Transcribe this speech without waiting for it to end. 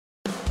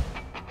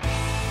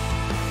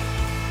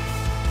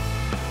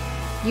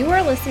You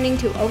are listening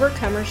to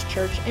Overcomers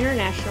Church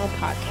International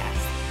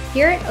podcast.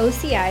 Here at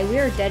OCI, we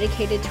are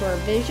dedicated to our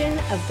vision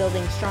of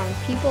building strong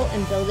people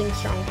and building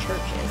strong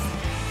churches.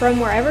 From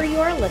wherever you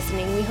are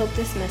listening, we hope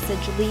this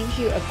message leaves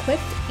you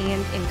equipped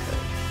and encouraged.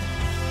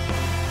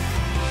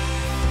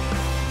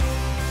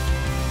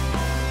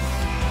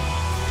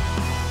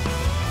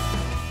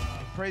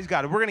 Praise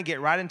God. We're going to get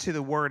right into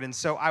the Word. And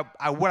so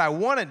what I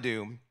want to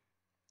do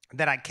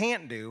that I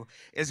can't do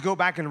is go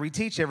back and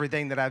reteach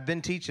everything that I've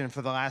been teaching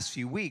for the last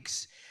few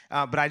weeks,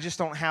 but I just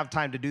don't have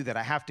time to do that.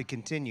 I have to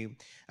continue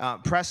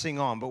pressing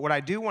on. But what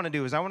I do want to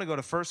do is I want to go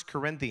to 1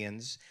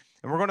 Corinthians,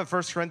 and we're going to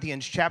 1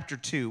 Corinthians chapter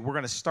 2. We're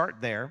going to start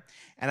there,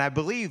 and I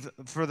believe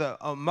for the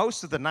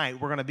most of the night,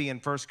 we're going to be in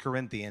 1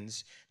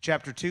 Corinthians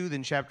chapter 2,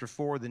 then chapter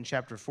 4, then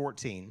chapter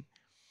 14.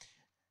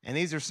 And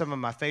these are some of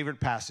my favorite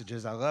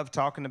passages. I love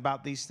talking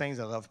about these things.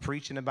 I love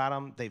preaching about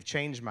them. They've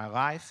changed my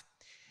life.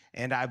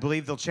 And I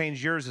believe they'll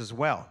change yours as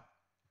well.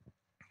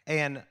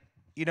 And,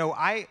 you know,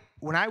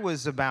 when I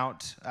was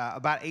about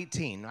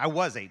 18, I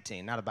was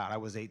 18, not about, I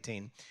was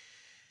 18.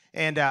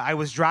 And I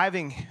was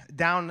driving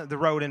down the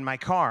road in my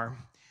car,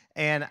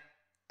 and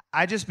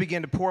I just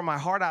began to pour my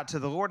heart out to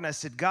the Lord, and I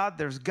said, God,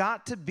 there's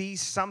got to be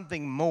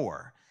something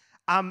more.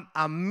 I'm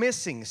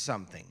missing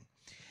something.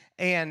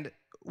 And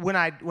when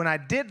I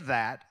did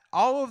that,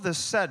 all of a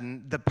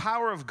sudden, the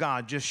power of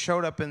God just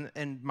showed up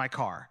in my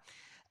car.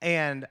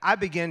 And I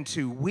began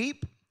to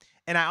weep,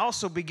 and I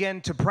also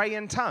began to pray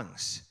in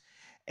tongues.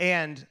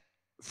 And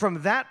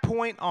from that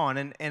point on,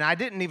 and I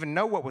didn't even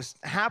know what was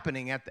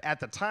happening at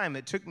the time.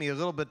 It took me a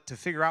little bit to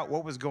figure out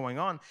what was going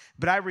on,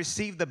 but I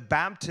received the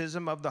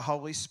baptism of the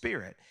Holy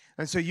Spirit.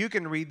 And so you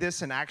can read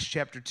this in Acts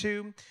chapter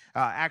 2,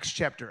 Acts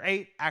chapter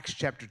 8, Acts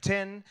chapter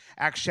 10,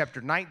 Acts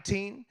chapter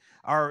 19.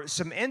 Are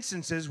some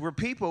instances where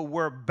people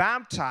were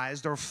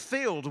baptized or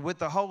filled with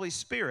the Holy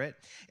Spirit,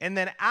 and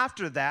then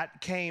after that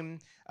came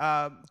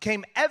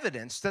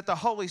evidence that the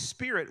Holy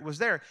Spirit was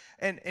there,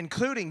 and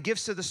including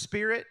gifts of the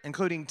Spirit,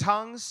 including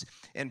tongues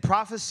and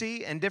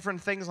prophecy and different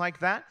things like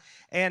that.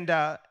 And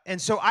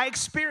so I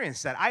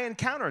experienced that. I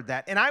encountered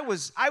that, and I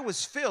was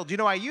filled. You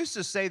know, I used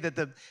to say that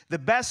the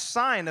best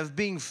sign of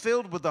being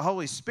filled with the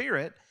Holy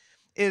Spirit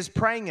is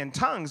praying in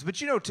tongues.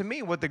 But you know, to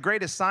me, what the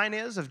greatest sign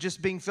is of just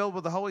being filled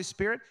with the Holy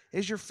Spirit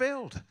is you're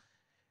filled.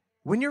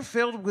 When you're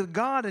filled with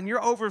God and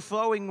you're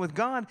overflowing with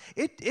God,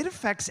 it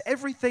affects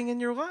everything in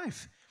your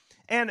life.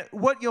 And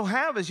what you'll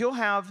have is you'll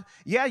have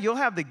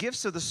the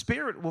gifts of the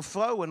Spirit will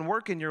flow and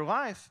work in your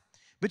life,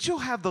 but you'll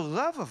have the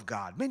love of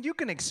God. Man, you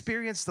can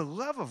experience the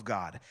love of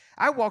God.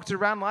 I walked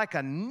around like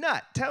a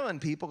nut telling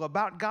people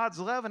about God's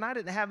love, and I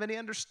didn't have any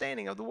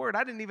understanding of the word.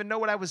 I didn't even know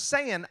what I was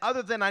saying,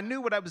 other than I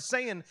knew what I was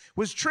saying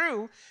was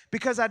true,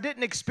 because I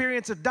didn't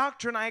experience a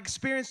doctrine. I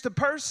experienced a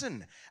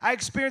person. I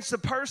experienced the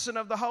person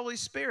of the Holy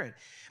Spirit.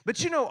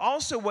 But you know,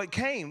 also what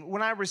came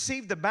when I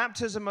received the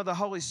baptism of the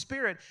Holy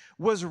Spirit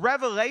was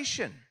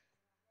revelation.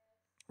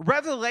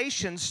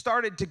 Revelation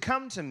started to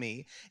come to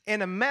me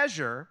in a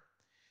measure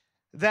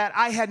that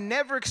I had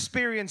never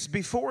experienced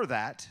before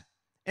that.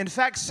 In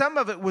fact, some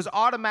of it was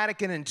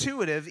automatic and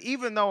intuitive,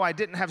 even though I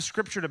didn't have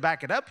scripture to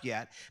back it up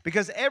yet,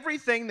 because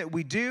everything that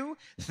we do,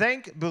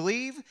 think,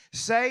 believe,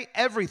 say,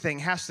 everything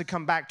has to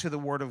come back to the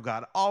Word of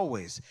God,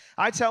 always.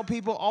 I tell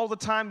people all the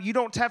time, you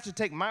don't have to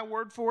take my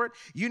word for it.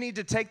 You need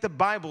to take the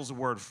Bible's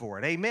word for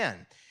it.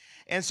 Amen.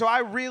 And so I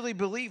really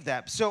believe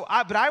that.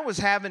 But I was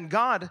having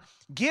God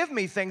give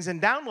me things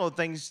and download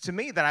things to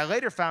me that I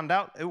later found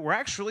out were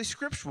actually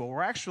scriptural,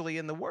 were actually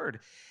in the Word.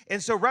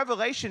 And so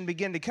revelation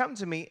began to come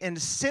to me. And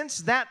since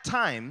that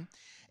time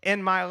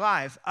in my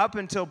life, up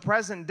until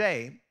present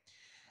day,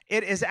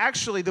 it is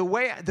actually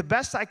the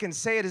best I can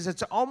say it is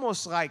it's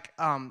almost like,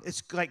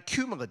 it's like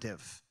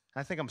cumulative.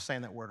 I think I'm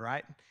saying that word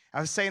right. I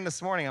was saying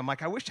this morning, I'm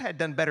like, I wish I had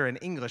done better in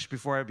English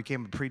before I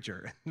became a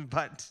preacher,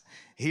 but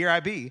here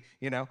I be,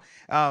 you know.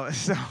 But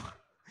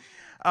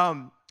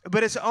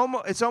it's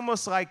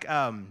almost like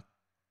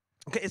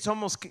it's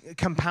almost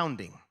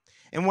compounding.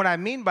 And what I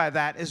mean by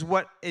that is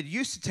what it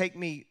used to take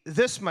me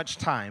this much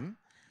time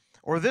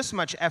or this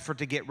much effort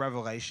to get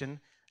revelation.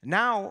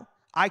 Now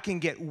I can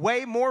get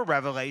way more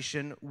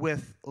revelation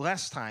with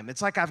less time.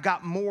 It's like I've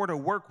got more to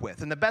work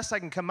with. And the best I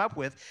can come up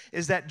with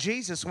is that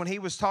Jesus, when he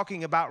was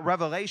talking about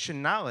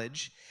revelation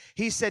knowledge,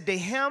 he said, to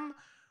him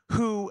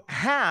who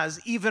has,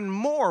 even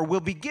more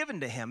will be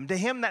given to him. To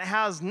him that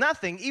has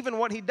nothing, even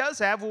what he does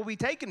have will be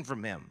taken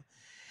from him.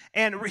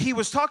 And he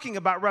was talking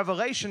about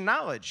revelation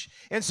knowledge.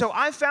 And so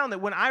I found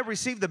that when I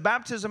received the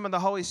baptism of the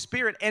Holy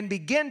Spirit and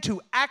began to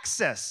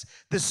access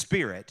the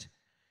Spirit,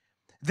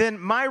 then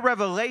my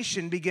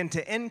revelation began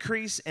to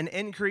increase and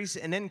increase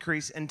and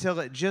increase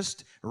until it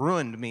just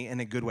ruined me in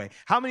a good way.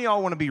 How many of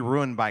y'all want to be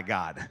ruined by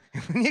God?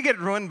 When you get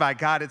ruined by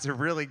God, it's a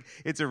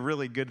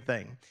really good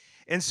thing.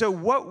 And so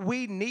what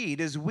we need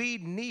is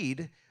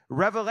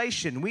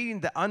revelation. We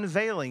need the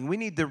unveiling. We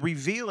need the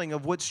revealing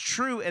of what's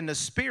true in the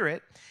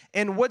Spirit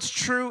and what's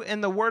true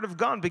in the Word of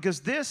God,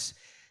 because this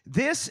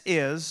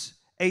is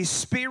a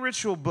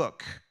spiritual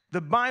book.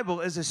 The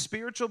Bible is a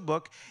spiritual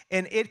book,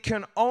 and it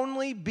can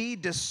only be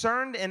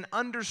discerned and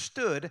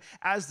understood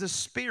as the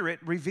Spirit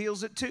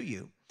reveals it to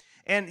you.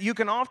 And you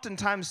can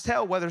oftentimes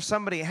tell whether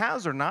somebody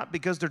has or not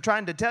because they're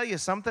trying to tell you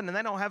something and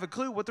they don't have a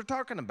clue what they're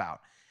talking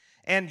about.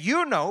 And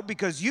you know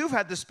because you've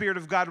had the Spirit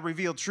of God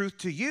reveal truth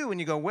to you, and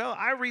you go, well,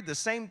 I read the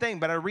same thing,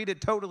 but I read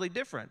it totally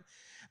different.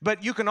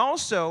 But you can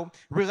also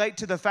relate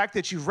to the fact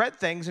that you've read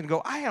things and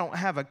go, I don't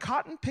have a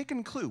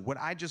cotton-picking clue what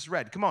I just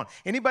read. Come on.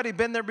 Anybody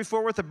been there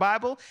before with the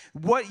Bible?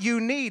 What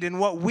you need and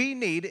what we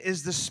need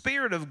is the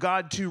Spirit of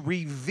God to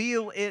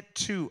reveal it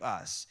to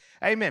us.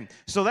 Amen.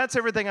 So that's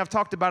everything I've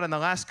talked about in the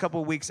last couple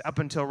of weeks up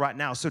until right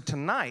now. So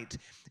tonight,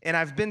 and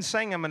I've been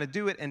saying I'm going to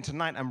do it, and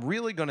tonight I'm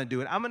really going to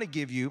do it. I'm going to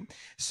give you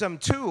some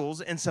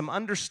tools and some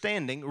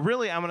understanding.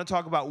 Really, I'm going to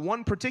talk about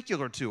one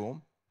particular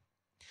tool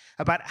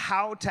about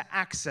how to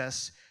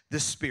access the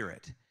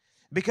Spirit.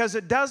 Because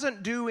it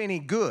doesn't do any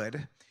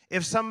good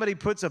if somebody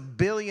puts $1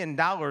 billion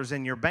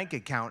in your bank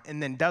account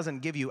and then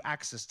doesn't give you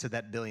access to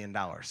that $1 billion.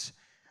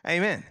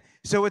 Amen.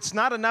 So it's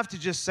not enough to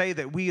just say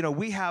that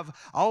we have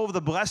all of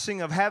the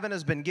blessing of heaven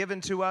has been given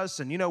to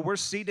us, and we're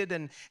seated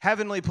in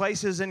heavenly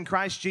places in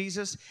Christ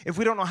Jesus if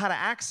we don't know how to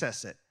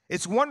access it.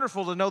 It's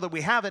wonderful to know that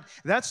we have it.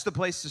 That's the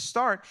place to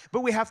start,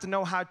 but we have to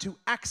know how to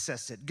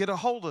access it, get a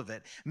hold of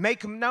it,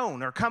 make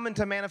known or come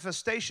into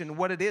manifestation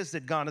what it is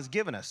that God has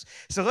given us.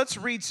 So let's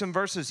read some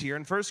verses here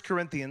in 1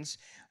 Corinthians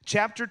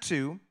chapter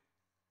 2.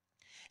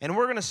 And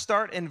we're going to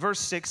start in verse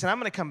 6, and I'm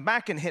going to come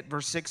back and hit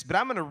verse 6, but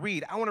I want to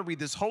read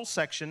this whole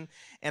section,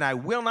 and I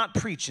will not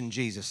preach in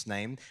Jesus'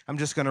 name. I'm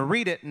just going to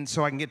read it, and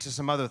so I can get to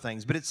some other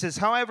things. But it says,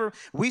 however,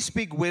 we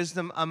speak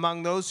wisdom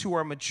among those who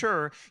are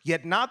mature,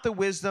 yet not the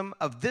wisdom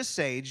of this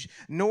age,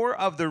 nor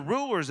of the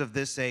rulers of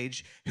this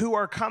age, who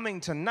are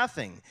coming to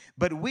nothing.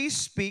 But we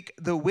speak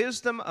the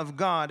wisdom of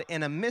God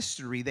in a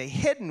mystery, the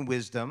hidden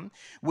wisdom,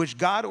 which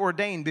God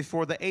ordained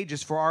before the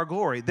ages for our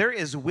glory. There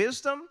is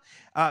wisdom.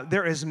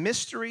 There is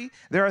mystery.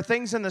 There are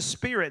things in the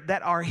Spirit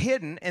that are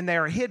hidden, and they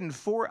are hidden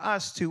for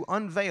us to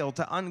unveil,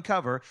 to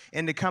uncover,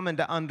 and to come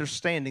into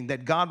understanding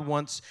that God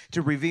wants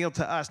to reveal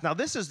to us. Now,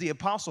 this is the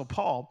Apostle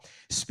Paul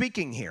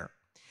speaking here.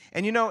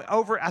 And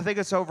I think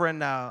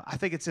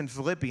it's in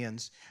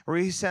Philippians, where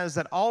he says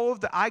that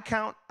I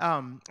count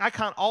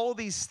all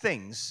these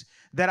things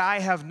that I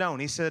have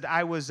known. He said,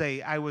 I was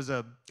a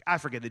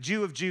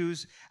Jew of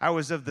Jews. I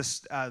was of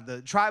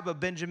the tribe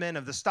of Benjamin,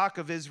 of the stock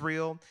of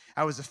Israel.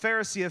 I was a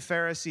Pharisee of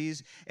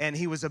Pharisees, and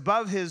he was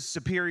above his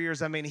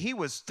superiors. I mean, he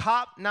was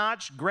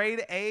top-notch,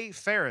 grade A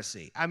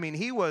Pharisee. I mean,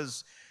 he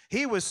was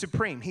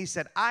supreme. He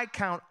said, I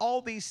count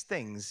all these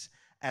things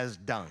as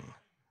dung.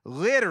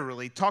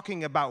 Literally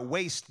talking about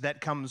waste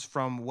that comes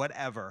from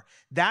whatever.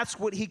 That's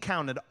what he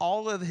counted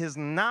all of his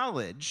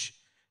knowledge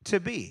to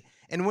be.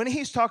 And when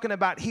he's talking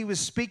about he was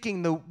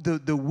speaking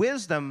the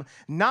wisdom,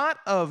 not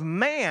of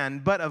man,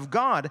 but of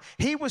God,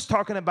 he was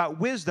talking about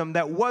wisdom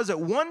that was at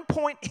one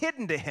point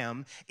hidden to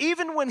him.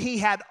 Even when he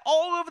had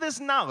all of this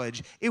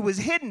knowledge, it was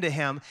hidden to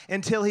him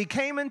until he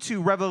came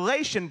into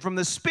revelation from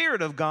the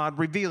Spirit of God,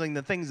 revealing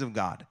the things of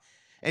God.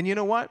 And you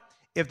know what?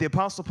 If the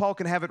Apostle Paul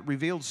can have it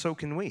revealed, so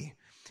can we.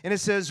 And it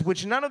says,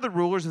 which none of the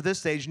rulers of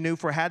this age knew,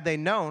 for had they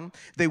known,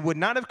 they would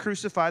not have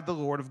crucified the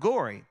Lord of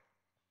glory.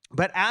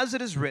 But as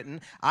it is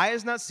written, eye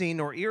has not seen,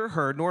 nor ear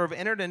heard, nor have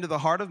entered into the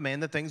heart of man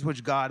the things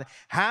which God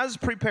has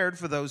prepared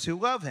for those who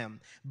love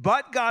him.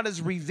 But God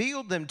has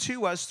revealed them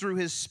to us through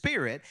his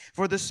Spirit,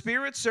 for the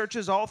Spirit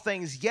searches all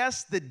things,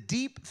 yes, the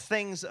deep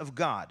things of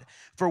God.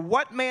 For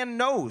what man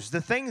knows the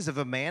things of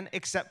a man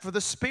except for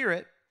the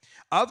Spirit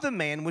of the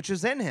man which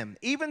is in him?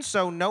 Even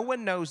so, no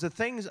one knows the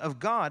things of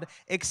God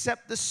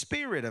except the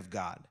Spirit of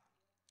God.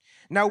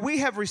 Now we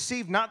have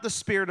received not the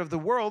spirit of the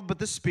world, but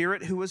the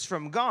Spirit who is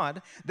from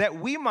God, that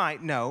we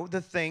might know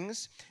the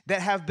things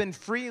that have been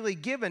freely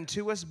given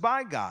to us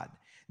by God.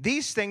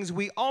 These things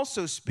we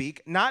also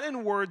speak, not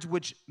in words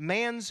which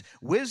man's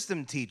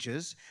wisdom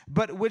teaches,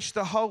 but which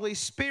the Holy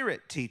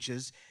Spirit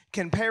teaches,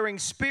 comparing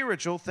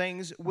spiritual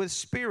things with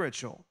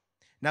spiritual.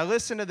 Now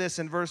listen to this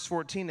in verse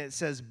 14. It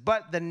says,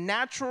 but the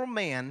natural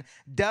man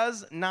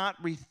does not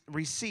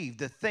receive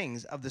the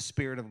things of the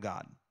Spirit of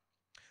God,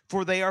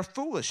 for they are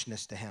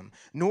foolishness to him,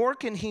 nor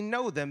can he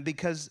know them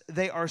because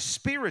they are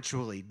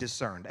spiritually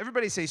discerned.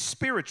 Everybody say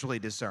spiritually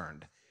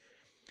discerned.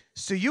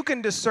 So you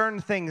can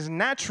discern things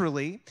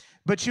naturally,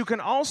 but you can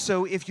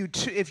also, if you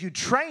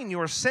train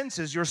your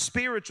senses, your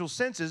spiritual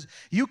senses,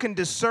 you can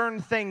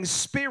discern things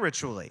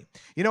spiritually.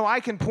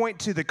 I can point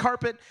to the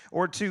carpet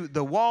or to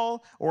the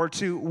wall or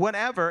to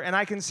whatever, and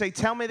I can say,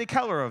 tell me the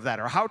color of that,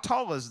 or how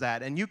tall is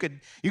that? And you could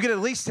at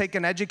least take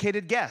an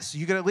educated guess.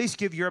 You could at least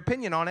give your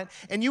opinion on it,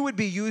 and you would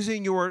be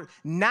using your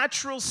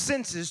natural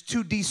senses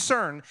to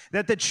discern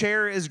that the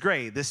chair is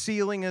gray, the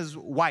ceiling is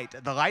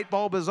white, the light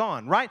bulb is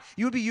on, right?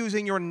 You would be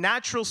using your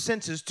natural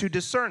senses to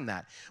discern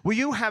that. Well,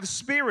 you have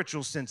spiritual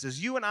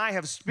senses. You and I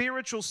have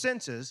spiritual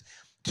senses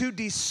to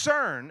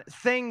discern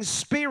things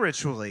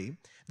spiritually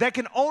that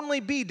can only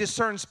be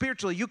discerned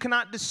spiritually. You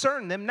cannot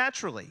discern them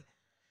naturally.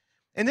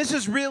 And this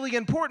is really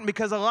important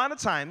because a lot of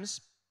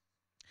times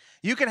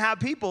You can have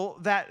people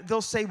that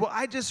they'll say, well,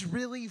 I just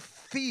really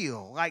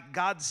feel like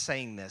God's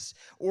saying this,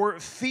 or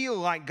feel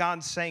like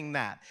God's saying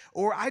that,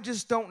 or I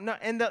just don't know.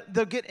 And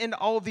they'll get into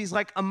all of these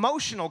like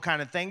emotional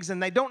kind of things,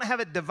 and they don't have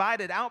it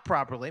divided out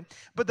properly.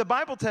 But the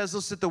Bible tells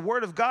us that the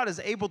Word of God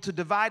is able to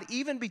divide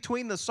even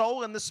between the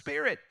soul and the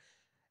spirit.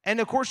 And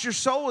of course, your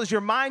soul is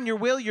your mind, your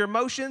will, your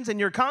emotions, and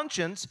your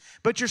conscience,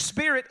 but your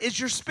spirit is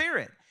your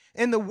spirit.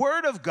 And the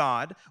Word of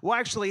God will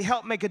actually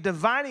help make a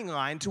dividing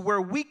line to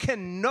where we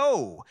can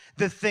know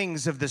the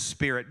things of the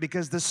Spirit,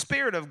 because the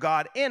Spirit of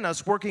God in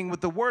us, working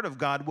with the Word of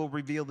God, will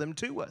reveal them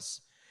to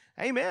us.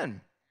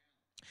 Amen.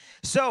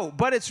 So,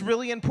 but it's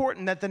really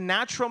important that the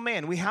natural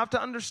man, we have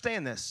to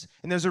understand this.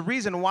 And there's a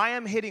reason why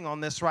I'm hitting on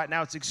this right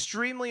now. It's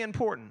extremely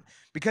important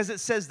because it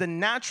says the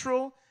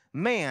natural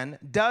man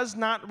does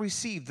not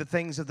receive the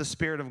things of the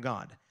Spirit of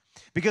God.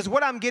 Because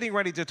what I'm getting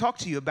ready to talk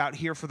to you about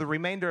here for the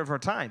remainder of our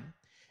time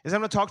is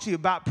I'm going to talk to you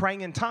about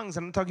praying in tongues.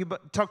 I'm going to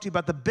talk to you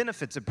about the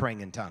benefits of praying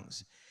in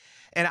tongues.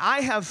 And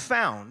I have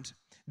found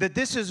that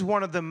this is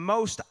one of the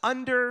most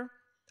underrated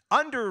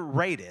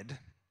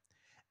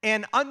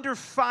and under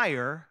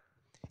fire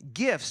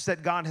gifts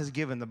that God has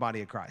given the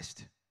body of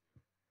Christ.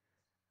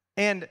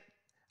 And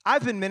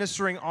I've been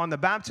ministering on the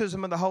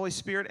baptism of the Holy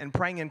Spirit and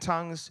praying in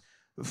tongues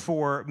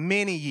for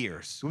many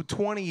years,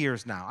 20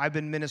 years now. I've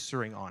been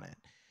ministering on it.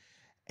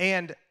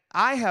 And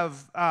I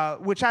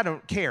have, which I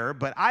don't care,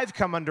 but I've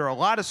come under a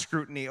lot of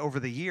scrutiny over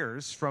the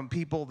years from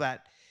people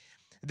that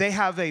they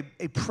have a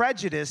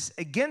prejudice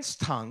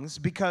against tongues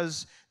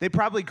because they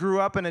probably grew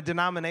up in a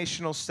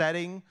denominational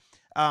setting.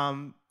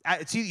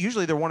 It's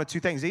usually they're one of two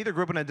things. They either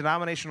grew up in a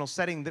denominational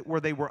setting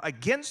where they were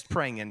against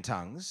praying in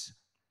tongues,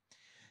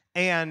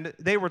 and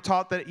they were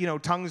taught that,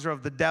 tongues are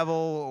of the devil,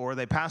 or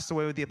they passed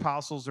away with the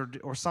apostles,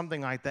 or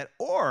something like that,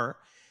 or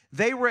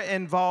they were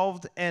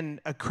involved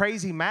in a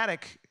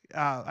charismatic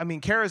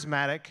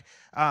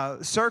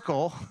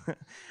circle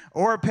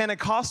or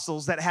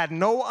Pentecostals that had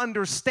no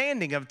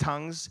understanding of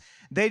tongues.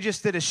 They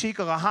just did a shika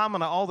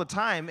lahamana all the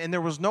time, and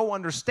there was no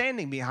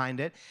understanding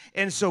behind it.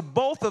 And so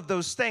both of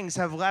those things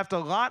have left a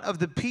lot of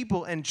the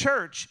people in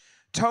church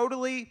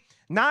totally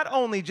not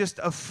only just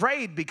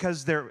afraid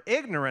because they're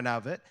ignorant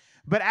of it,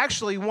 but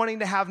actually wanting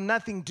to have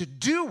nothing to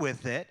do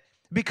with it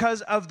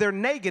because of their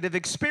negative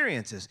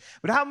experiences.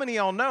 But how many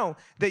of y'all know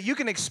that you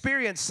can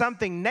experience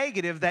something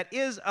negative that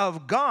is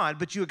of God,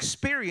 but you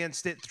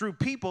experienced it through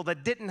people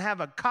that didn't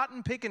have a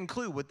cotton-picking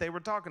clue what they were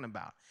talking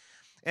about?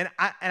 And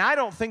I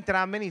don't think that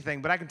I'm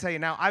anything, but I can tell you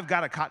now, I've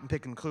got a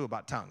cotton-picking clue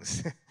about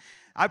tongues.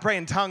 I pray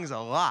in tongues a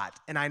lot,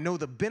 and I know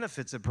the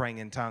benefits of praying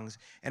in tongues,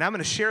 and I'm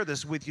going to share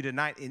this with you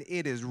tonight, and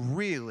it is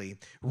really,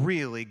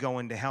 really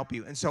going to help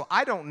you. And so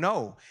I don't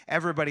know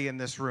everybody in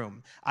this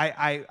room.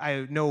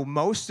 I know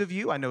most of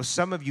you. I know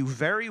some of you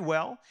very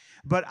well,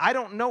 but I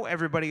don't know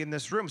everybody in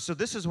this room. So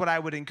this is what I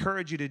would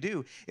encourage you to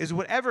do, is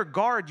whatever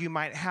guard you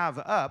might have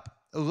up,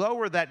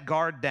 lower that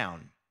guard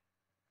down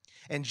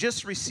and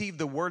just receive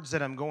the words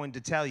that I'm going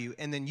to tell you,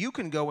 and then you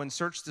can go and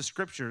search the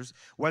scriptures,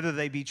 whether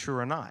they be true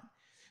or not.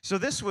 So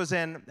this was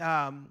in,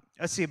 I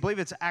believe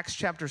it's Acts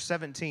chapter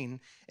 17,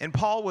 and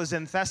Paul was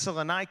in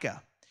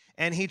Thessalonica,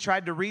 and he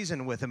tried to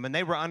reason with them, and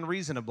they were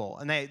unreasonable,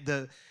 and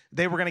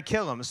they were going to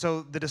kill him.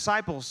 So the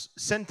disciples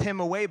sent him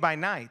away by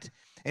night,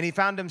 and he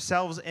found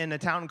himself in a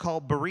town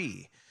called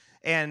Berea.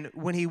 And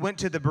when he went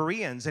to the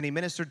Bereans and he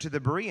ministered to the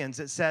Bereans,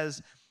 it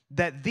says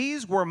that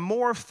these were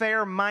more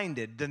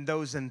fair-minded than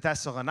those in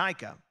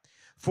Thessalonica,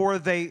 for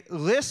they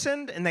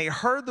listened and they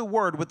heard the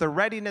word with a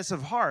readiness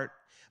of heart,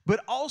 but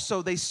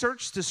also they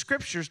searched the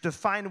scriptures to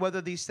find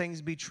whether these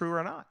things be true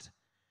or not.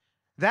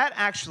 That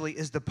actually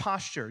is the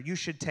posture you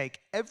should take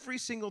every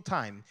single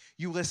time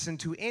you listen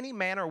to any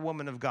man or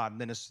woman of God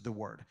minister the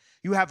word.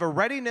 You have a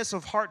readiness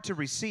of heart to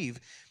receive,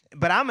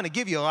 but I'm going to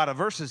give you a lot of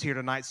verses here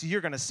tonight, so you're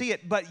going to see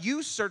it, but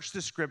you search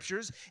the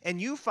scriptures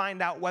and you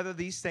find out whether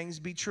these things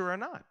be true or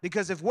not.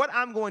 Because if what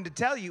I'm going to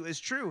tell you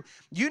is true,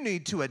 you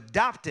need to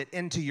adopt it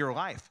into your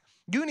life.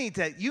 You need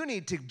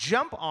to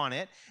jump on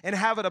it and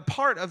have it a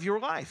part of your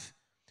life.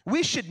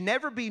 We should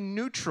never be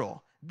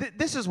neutral.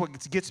 This is what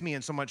gets me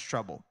in so much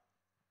trouble.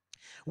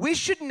 We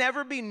should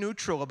never be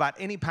neutral about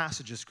any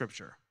passage of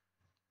Scripture.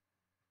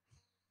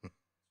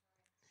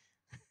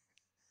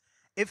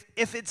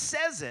 If it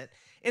says it,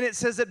 and it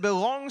says it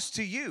belongs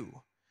to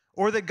you,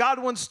 or that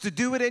God wants to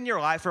do it in your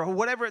life, or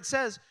whatever it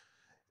says,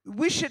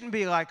 we shouldn't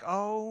be like,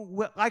 oh,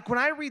 well, like when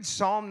I read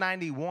Psalm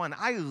 91,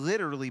 I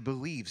literally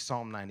believe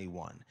Psalm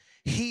 91.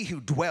 He who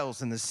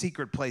dwells in the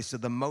secret place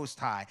of the Most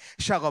High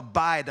shall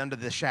abide under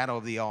the shadow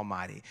of the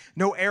Almighty.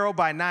 No arrow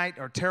by night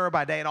or terror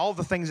by day, and all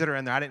the things that are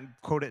in there. I didn't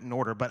quote it in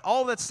order, but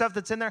all that stuff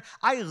that's in there,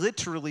 I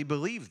literally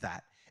believe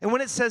that. And when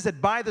it says that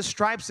by the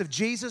stripes of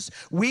Jesus,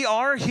 we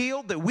are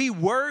healed, that we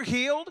were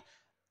healed,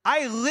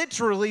 I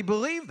literally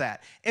believe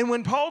that. And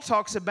when Paul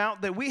talks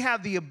about that we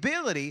have the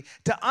ability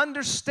to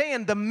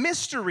understand the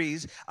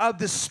mysteries of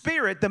the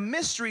Spirit, the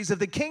mysteries of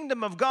the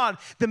kingdom of God,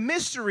 the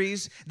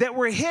mysteries that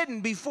were hidden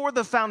before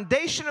the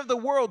foundation of the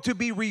world to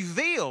be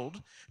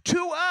revealed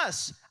to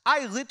us,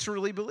 I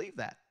literally believe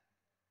that.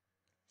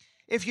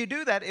 if you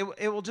do that,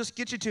 it will just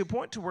get you to a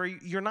point to where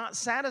you're not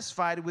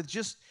satisfied with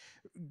just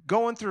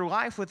going through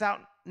life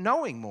without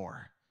knowing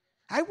more.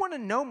 I want to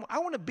know. I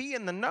want to be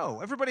in the know.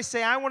 Everybody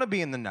say, I want to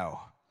be in the know.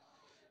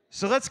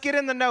 So let's get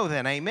in the know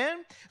then,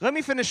 amen? Let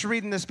me finish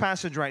reading this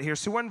passage right here.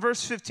 So in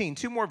verse 15,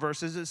 2 more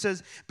verses, it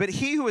says, but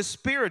he who is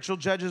spiritual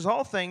judges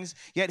all things,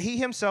 yet he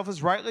himself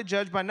is rightly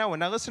judged by no one.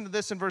 Now listen to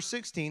this in verse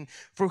 16.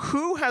 For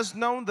who has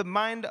known the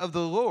mind of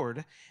the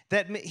Lord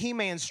that he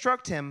may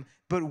instruct him,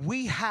 but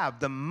we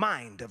have the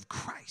mind of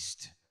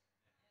Christ.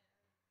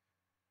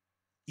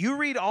 You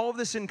read all of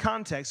this in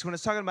context, when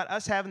it's talking about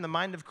us having the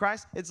mind of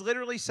Christ, it's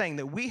literally saying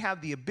that we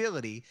have the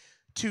ability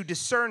to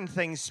discern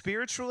things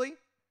spiritually,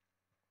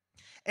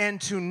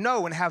 and to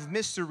know and have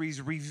mysteries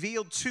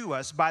revealed to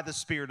us by the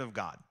Spirit of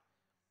God.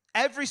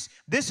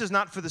 This is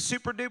not for the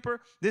super duper.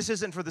 This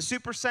isn't for the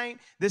super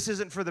saint. This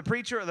isn't for the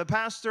preacher or the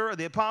pastor or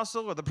the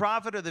apostle or the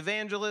prophet or the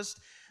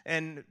evangelist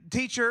and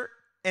teacher,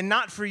 and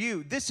not for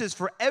you. This is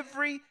for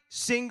every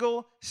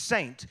single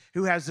saint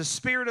who has the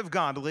Spirit of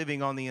God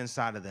living on the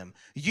inside of them.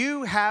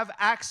 You have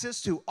access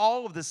to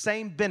all of the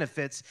same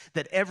benefits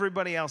that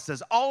everybody else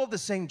does, all of the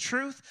same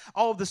truth,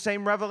 all of the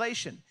same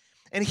revelation.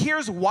 And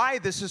here's why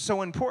this is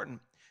so important.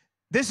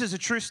 This is a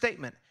true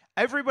statement.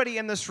 Everybody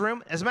in this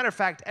room, as a matter of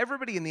fact,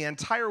 everybody in the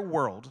entire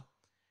world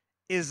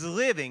is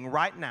living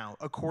right now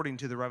according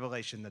to the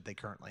revelation that they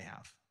currently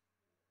have.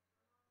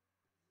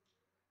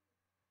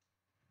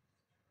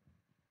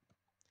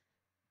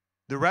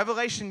 The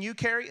revelation you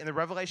carry and the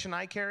revelation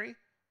I carry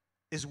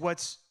is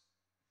what's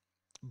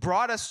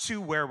brought us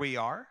to where we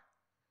are,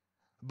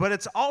 but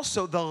it's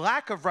also the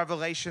lack of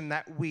revelation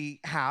that we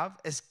have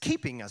is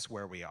keeping us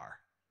where we are.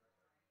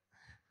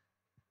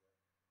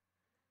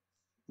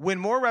 When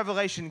more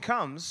revelation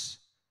comes,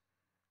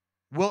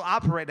 we'll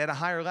operate at a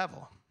higher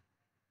level.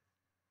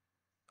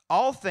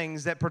 All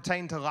things that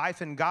pertain to life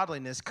and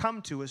godliness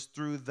come to us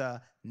through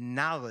the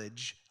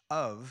knowledge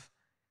of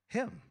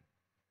Him.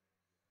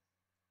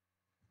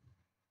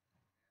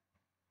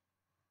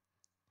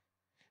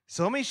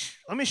 So let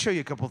me show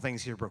you a couple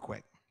things here real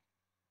quick,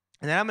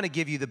 and then I'm going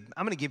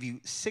to give you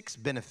 6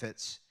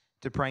 benefits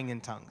to praying in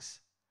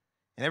tongues.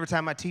 And every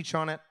time I teach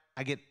on it,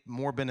 I get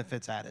more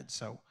benefits added.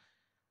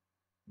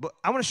 But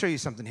I want to show you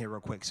something here real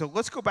quick. So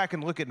let's go back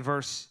and look at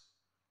verse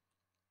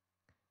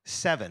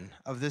 7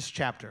 of this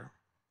chapter.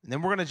 And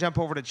then we're going to jump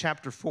over to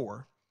chapter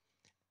 4.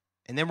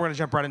 And then we're going to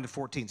jump right into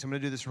 14. So I'm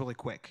going to do this really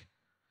quick.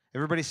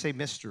 Everybody say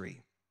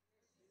mystery.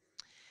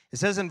 It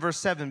says in verse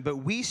 7, but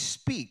we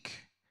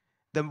speak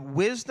the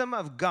wisdom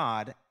of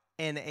God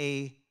in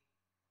a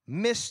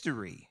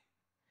mystery.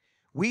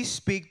 We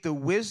speak the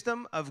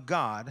wisdom of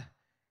God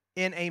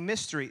in a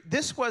mystery.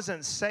 This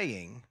wasn't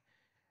saying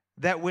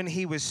that when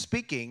he was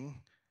speaking,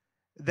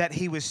 that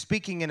he was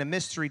speaking in a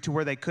mystery to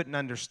where they couldn't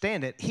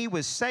understand it. He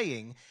was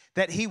saying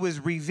that he was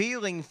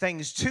revealing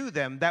things to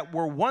them that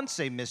were once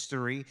a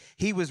mystery.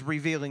 He was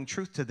revealing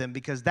truth to them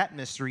because that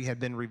mystery had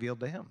been revealed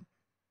to him.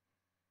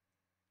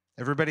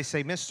 Everybody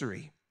say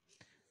mystery.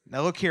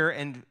 Now look here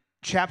in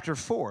chapter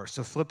 4.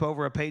 So flip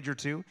over a page or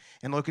two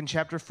and look in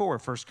chapter 4,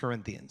 1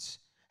 Corinthians.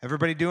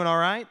 Everybody doing all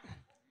right?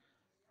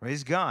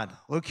 Praise God.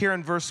 Look here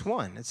in verse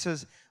 1. It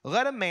says,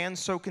 let a man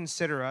so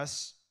consider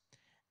us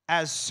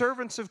as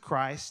servants of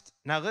Christ,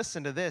 now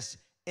listen to this,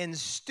 and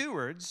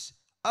stewards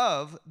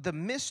of the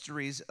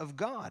mysteries of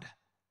God.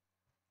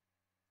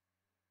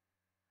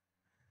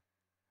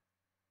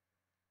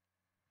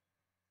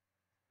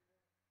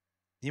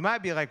 You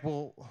might be like,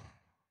 well,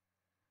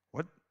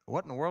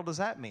 what in the world does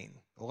that mean?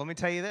 Well, let me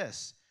tell you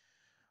this.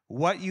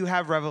 What you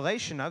have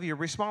revelation of, you're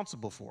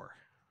responsible for.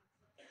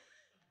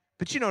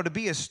 But you know, to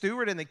be a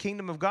steward in the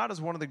kingdom of God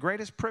is one of the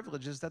greatest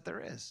privileges that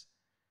there is.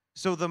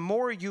 So the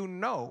more you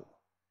know,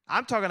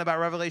 I'm talking about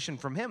revelation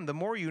from Him. The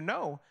more you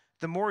know,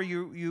 the more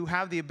you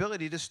have the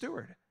ability to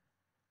steward.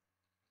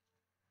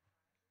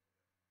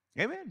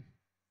 Amen.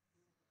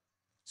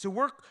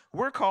 So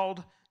we're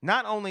called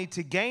not only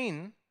to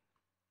gain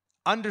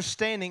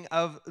understanding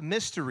of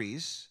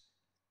mysteries,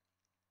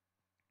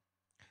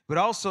 but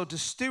also to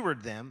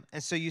steward them.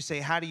 And so you say,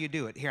 how do you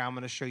do it? Here, I'm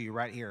going to show you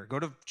right here. Go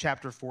to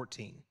chapter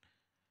 14.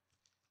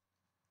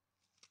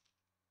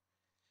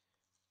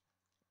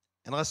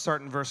 And let's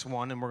start in verse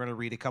 1, and we're going to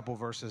read a couple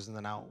verses, and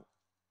then I'll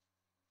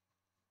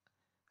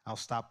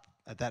stop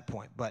at that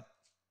point. But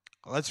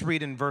let's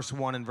read in verse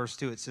 1 and verse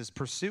 2. It says,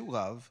 pursue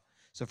love.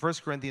 So 1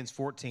 Corinthians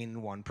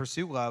 14:1,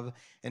 pursue love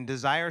and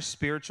desire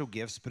spiritual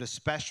gifts, but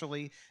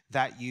especially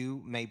that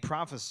you may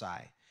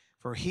prophesy.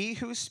 For he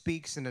who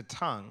speaks in a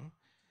tongue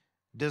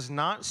does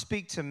not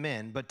speak to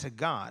men, but to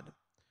God.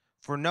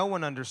 For no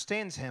one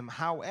understands him.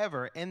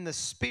 However, in the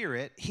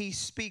Spirit, he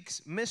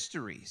speaks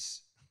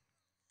mysteries.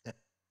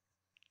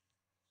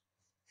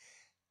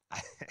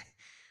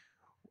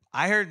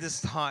 I heard this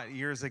taught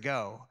years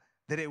ago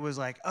that it was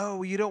like,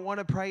 oh, you don't want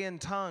to pray in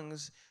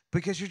tongues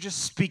because you're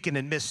just speaking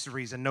in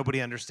mysteries and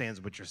nobody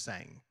understands what you're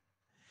saying.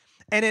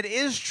 And it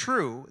is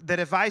true that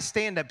if I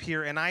stand up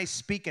here and I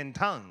speak in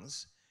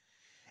tongues,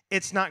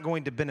 it's not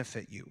going to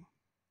benefit you.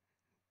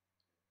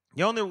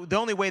 The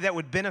only way that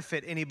would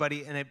benefit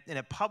anybody in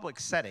a public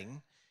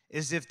setting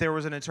is if there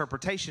was an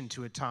interpretation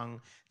to a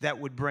tongue that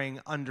would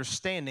bring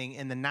understanding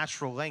in the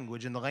natural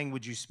language, in the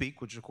language you speak,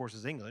 which of course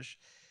is English.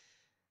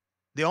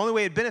 The only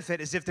way it'd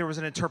benefit is if there was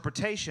an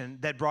interpretation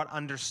that brought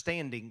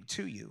understanding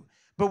to you.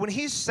 But when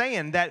he's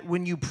saying that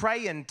when you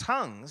pray in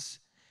tongues,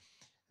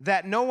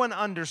 that no one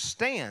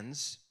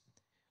understands,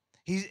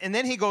 and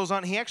then he goes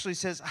on, he actually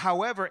says,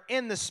 however,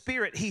 in the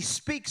Spirit, he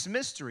speaks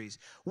mysteries.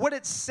 What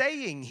it's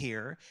saying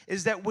here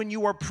is that when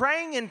you are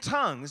praying in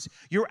tongues,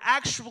 you're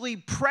actually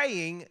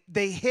praying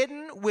the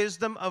hidden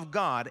wisdom of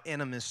God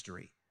in a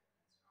mystery.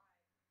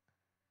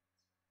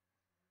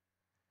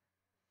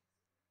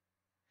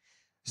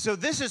 So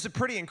this is a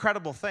pretty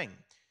incredible thing.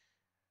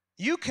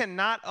 You can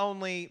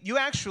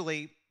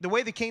the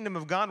way the kingdom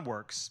of God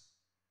works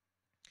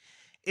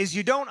is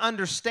you don't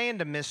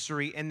understand a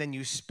mystery and then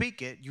you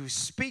speak it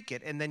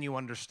and then you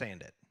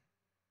understand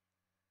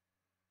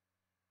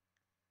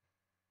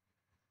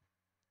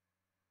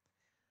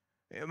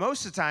it.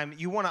 Most of the time,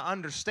 you want to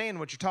understand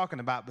what you're talking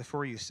about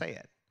before you say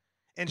it.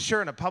 And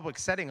sure, in a public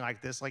setting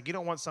like this, like you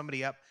don't want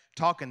somebody up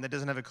talking that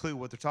doesn't have a clue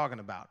what they're talking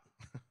about.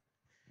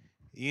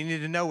 You need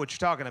to know what you're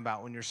talking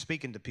about when you're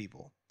speaking to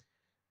people.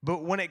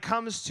 But when it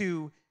comes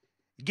to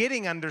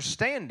getting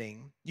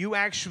understanding, you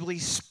actually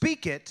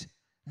speak it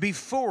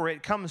before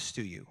it comes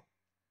to you.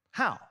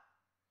 How?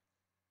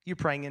 You're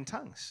praying in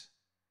tongues.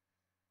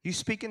 You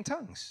speak in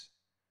tongues.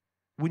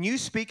 When you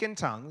speak in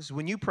tongues,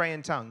 when you pray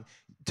in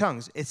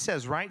tongues, it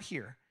says right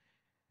here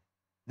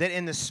that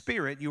in the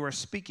Spirit you are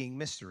speaking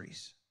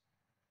mysteries.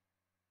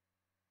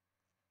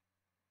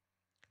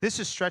 This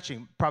is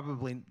stretching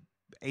probably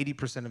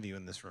 80% of you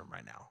in this room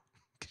right now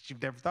because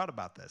you've never thought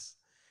about this.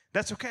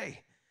 That's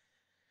okay.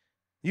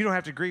 You don't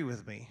have to agree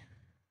with me,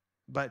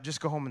 but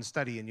just go home and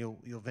study and you'll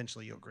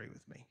eventually agree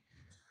with me.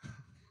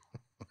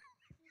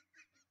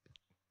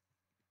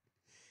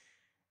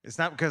 It's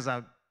not because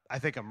I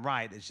think I'm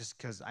right. It's just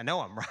because I know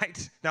I'm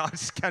right. No, I'm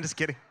just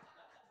kidding.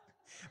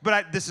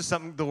 But this is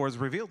something the Lord's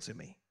revealed to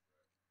me.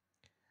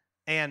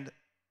 And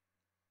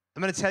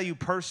I'm going to tell you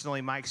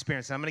personally my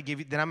experience. And I'm going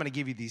to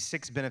give you these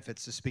 6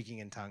 benefits to speaking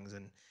in tongues.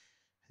 And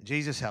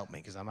Jesus help me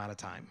because I'm out of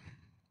time.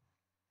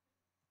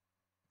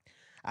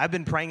 I've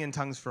been praying in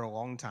tongues for a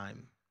long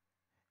time.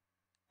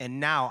 And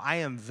now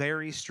I'm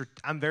very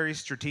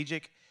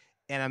strategic,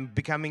 and I'm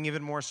becoming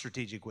even more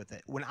strategic with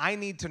it. When I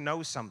need to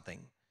know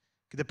something,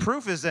 the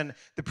proof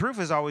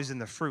is always in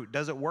the fruit.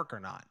 Does it work or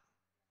not?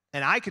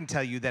 And I can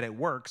tell you that it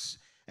works,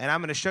 and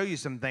I'm going to show you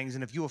some things.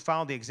 And if you will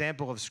follow the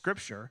example of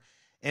Scripture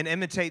and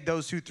imitate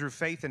those who through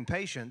faith and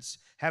patience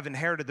have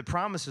inherited the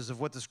promises of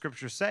what the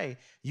Scriptures say,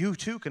 you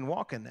too can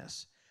walk in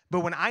this. But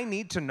when I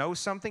need to know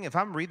something, if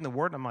I'm reading the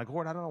Word, I'm like,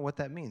 Lord, I don't know what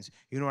that means.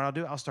 You know what I'll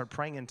do? I'll start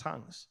praying in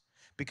tongues.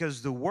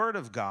 Because the Word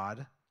of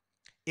God,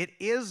 it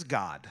is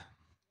God.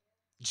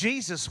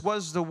 Jesus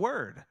was the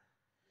Word.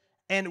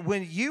 And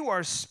when you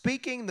are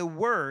speaking the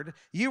Word,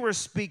 you are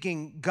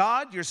speaking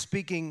God, you're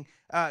speaking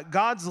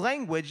God's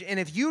language. And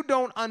if you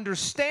don't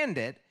understand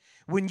it,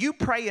 when you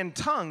pray in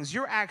tongues,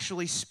 you're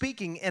actually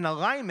speaking in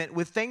alignment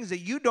with things that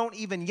you don't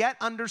even yet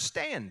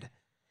understand.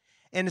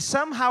 And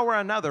somehow or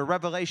another,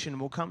 revelation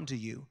will come to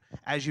you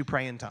as you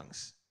pray in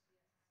tongues.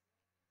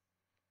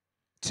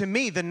 To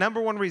me, the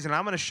number one reason,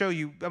 I'm going to show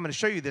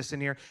you this in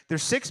here.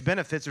 There's 6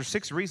 benefits or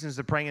 6 reasons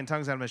to praying in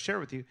tongues that I'm going to share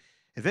with you.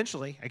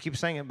 Eventually, I keep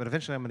saying it, but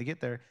eventually I'm going to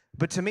get there.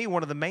 But to me,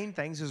 one of the main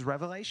things is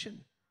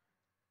revelation,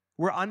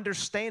 where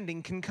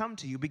understanding can come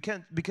to you.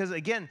 Because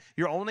again,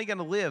 you're only going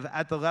to live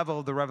at the level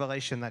of the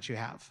revelation that you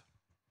have.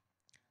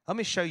 Let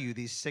me show you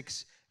these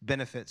 6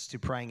 benefits to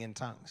praying in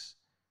tongues.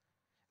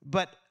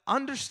 But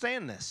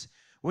understand this.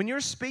 When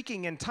you're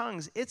speaking in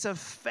tongues, it's a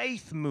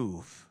faith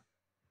move.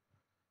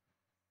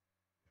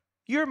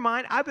 Your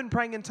mind, I've been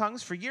praying in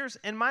tongues for years,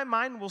 and my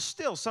mind will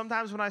still,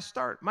 sometimes when I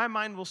start, my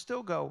mind will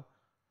still go,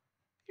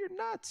 you're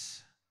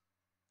nuts.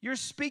 You're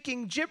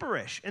speaking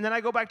gibberish. And then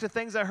I go back to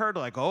things I heard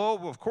like,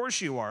 oh, of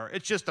course you are.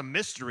 It's just a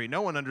mystery.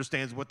 No one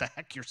understands what the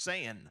heck you're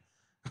saying.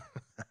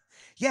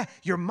 Yeah,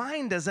 your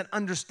mind doesn't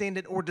understand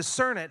it or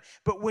discern it,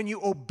 but when you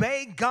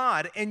obey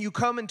God and you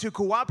come into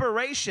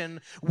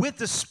cooperation with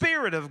the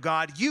Spirit of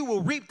God, you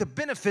will reap the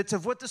benefits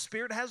of what the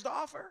Spirit has to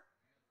offer.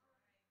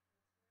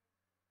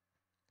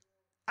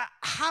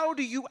 How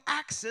do you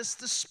access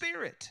the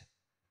Spirit?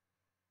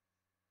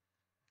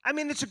 I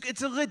mean,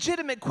 it's a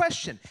legitimate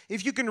question.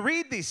 If you can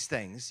read these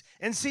things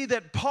and see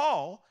that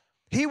Paul,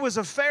 he was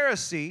a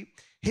Pharisee,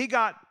 he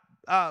got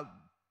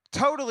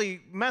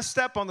totally messed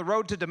up on the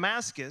road to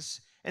Damascus,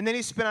 and then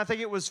he spent, I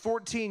think it was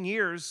 14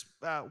 years,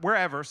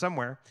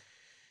 somewhere,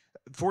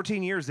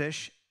 14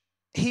 years-ish.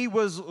 He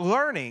was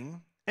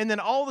learning, and then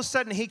all of a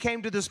sudden he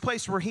came to this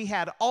place where he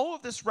had all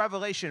of this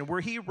revelation, where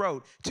he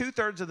wrote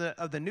 2/3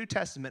 of the New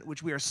Testament,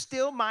 which we are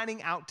still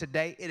mining out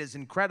today. It is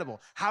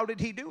incredible. How did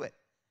he do it?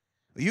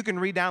 You can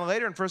read down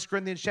later in 1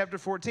 Corinthians chapter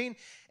 14,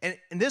 and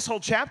this whole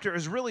chapter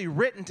is really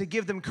written to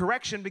give them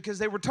correction because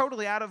they were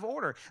totally out of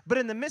order. But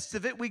in the midst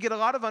of it, we get a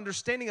lot of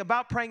understanding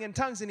about praying in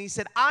tongues, and he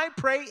said, I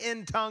pray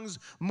in tongues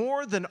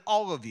more than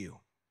all of you.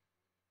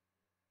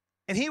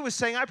 And he was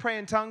saying, I pray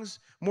in tongues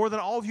more than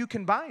all of you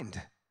combined.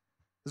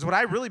 This is what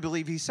I really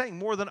believe he's saying,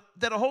 more than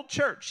a whole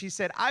church. He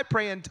said, I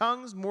pray in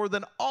tongues more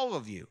than all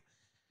of you.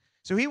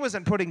 So he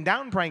wasn't putting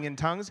down praying in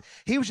tongues.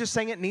 He was just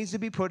saying it needs to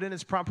be put in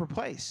its proper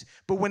place.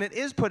 But when it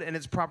is put in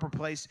its proper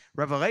place,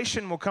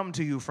 revelation will come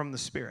to you from the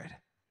Spirit.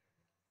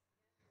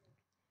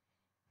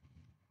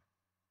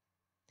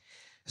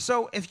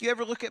 So if you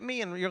ever look at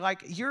me and you're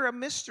like, you're a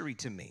mystery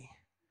to me,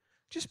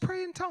 just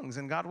pray in tongues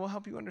and God will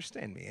help you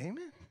understand me.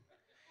 Amen.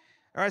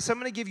 All right, so I'm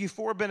going to give you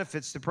 4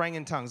 benefits to praying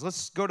in tongues.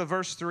 Let's go to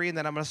verse 3, and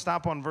then I'm going to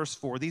stop on verse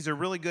 4. These are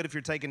really good if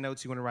you're taking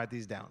notes. You want to write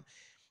these down.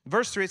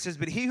 Verse 3, it says,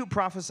 but he who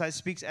prophesies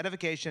speaks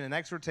edification and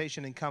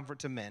exhortation and comfort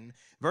to men.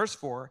 Verse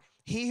 4,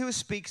 he who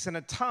speaks in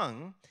a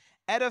tongue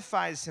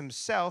edifies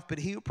himself, but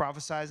he who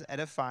prophesies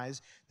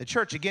edifies the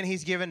church. Again,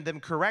 he's given them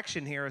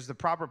correction here as the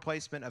proper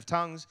placement of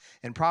tongues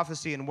and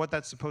prophecy and what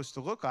that's supposed to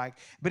look like.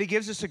 But he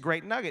gives us a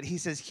great nugget. He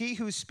says, he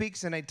who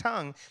speaks in a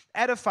tongue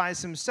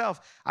edifies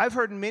himself. I've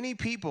heard many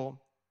people,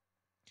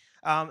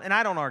 and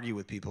I don't argue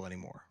with people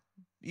anymore.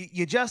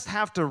 You just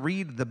have to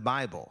read the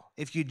Bible.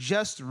 If you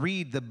just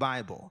read the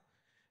Bible,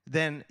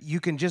 then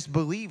you can just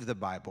believe the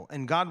Bible,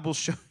 and God will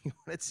show you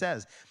what it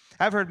says.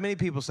 I've heard many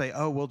people say,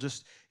 oh, well,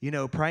 just,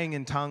 praying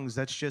in tongues,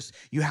 that's just,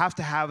 you have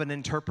to have an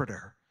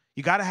interpreter.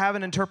 You got to have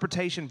an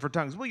interpretation for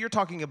tongues. Well, you're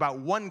talking about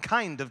one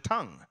kind of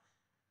tongue.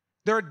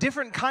 There are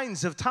different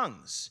kinds of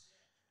tongues.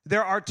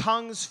 There are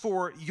tongues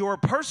for your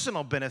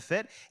personal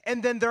benefit,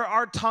 and then there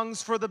are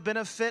tongues for the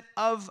benefit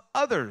of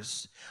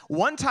others.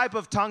 One type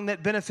of tongue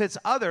that benefits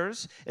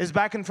others is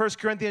back in 1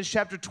 Corinthians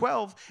chapter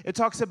 12. It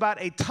talks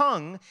about a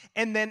tongue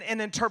and then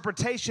an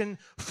interpretation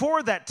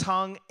for that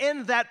tongue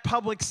in that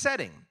public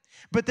setting.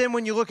 But then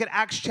when you look at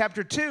Acts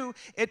chapter 2,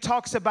 it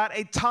talks about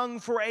a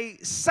tongue for a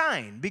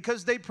sign,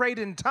 because they prayed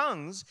in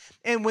tongues,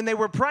 and when they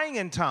were praying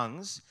in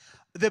tongues,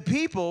 the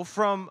people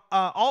from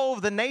all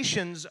of the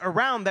nations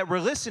around that were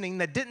listening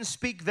that didn't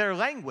speak their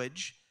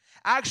language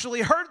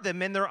actually heard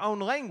them in their own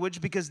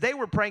language because they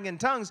were praying in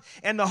tongues,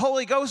 and the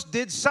Holy Ghost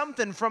did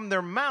something from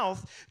their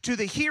mouth to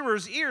the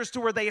hearers' ears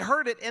to where they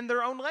heard it in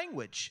their own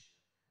language.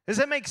 Does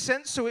that make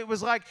sense? So it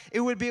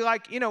would be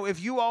like,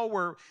 if you all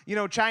were,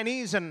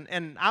 Chinese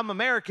and I'm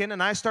American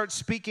and I start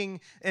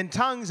speaking in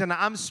tongues and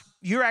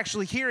you're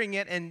actually hearing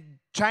it in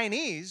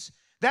Chinese.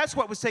 That's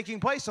what was taking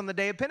place on the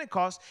day of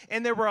Pentecost.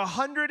 And there were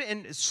 100,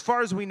 and as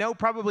far as we know,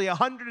 probably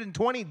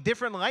 120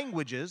 different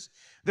languages.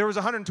 There was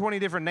 120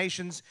 different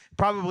nations.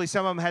 Probably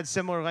some of them had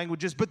similar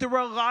languages, but there were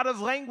a lot of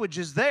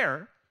languages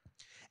there.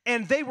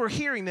 And they were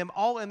hearing them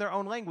all in their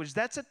own language.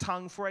 That's a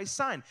tongue for a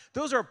sign.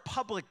 Those are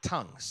public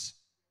tongues.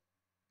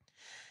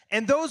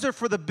 And those are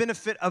for the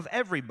benefit of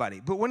everybody.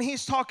 But when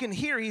he's talking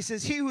here, he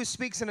says, he who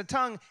speaks in a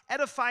tongue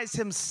edifies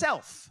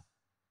himself.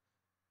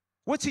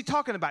 What's he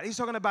talking about? He's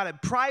talking about a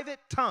private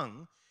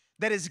tongue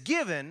that is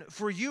given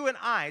for you and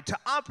I to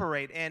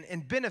operate in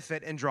and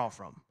benefit and draw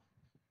from.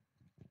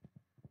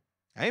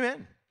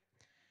 Amen.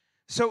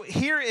 So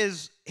here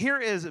is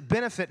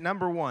benefit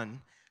number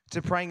 1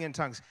 to praying in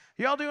tongues.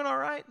 Y'all doing all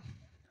right?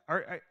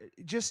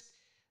 Just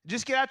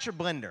get out your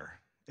blender.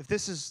 If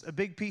this is a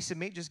big piece of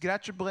meat, just get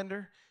out your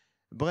blender,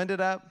 blend it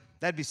up.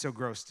 That'd be so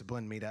gross to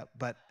blend meat up.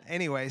 But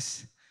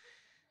anyways,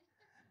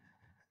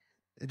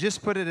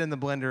 just put it in the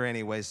blender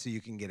anyways so you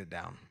can get it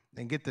down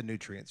and get the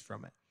nutrients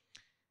from it.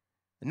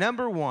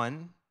 Number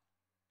 1,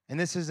 and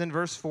this is in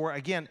verse 4,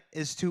 again,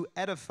 is to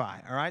edify,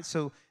 all right?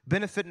 So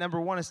benefit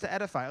number 1 is to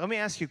edify. Let me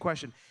ask you a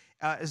question.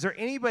 Is there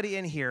anybody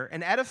in here,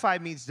 and edify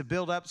means to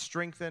build up,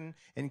 strengthen,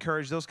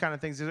 encourage, those kind of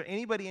things. Is there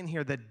anybody in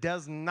here that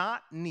does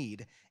not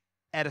need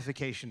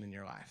edification in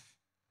your life?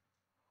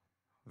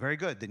 Very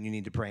good. Then you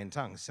need to pray in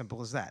tongues.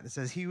 Simple as that. It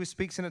says, he who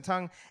speaks in a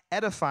tongue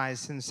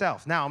edifies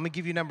himself. Now, I'm going to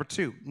give you number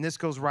 2, and this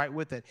goes right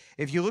with it.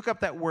 If you look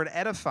up that word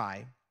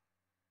edify,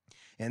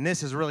 and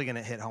this is really going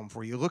to hit home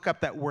for you. Look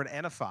up that word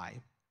edify.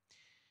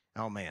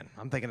 Oh, man,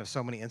 I'm thinking of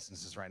so many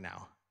instances right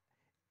now.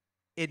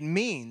 It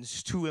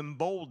means to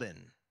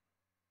embolden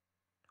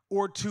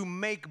or to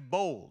make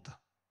bold.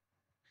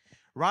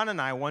 Ron and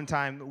I, one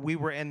time, we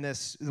were in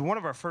this, one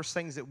of our first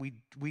things that we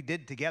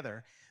did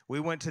together, we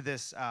went to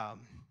this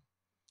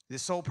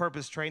Soul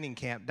Purpose training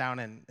camp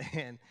down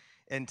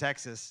in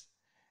Texas,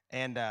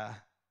 and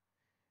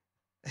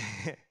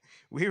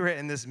we were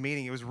in this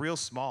meeting. It was real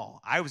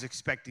small. I was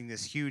expecting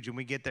this huge, and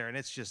we get there, and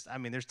it's just,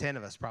 there's 10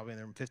 of us probably, and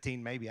there were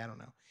 15 maybe, I don't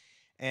know.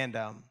 And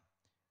at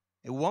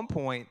one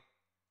point,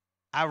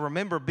 I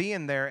remember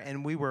being there,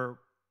 and we were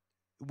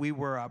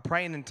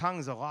praying in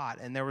tongues a lot,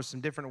 and there were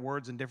some different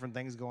words and different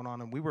things going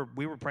on, and we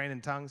were praying in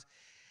tongues.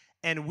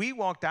 And we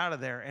walked out of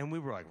there, and we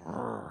were like,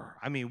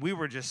 we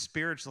were just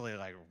spiritually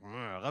like,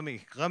 let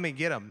me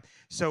get them.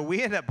 So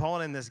we ended up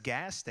pulling in this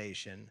gas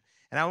station,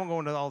 and I won't go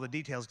into all the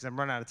details because I'm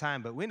running out of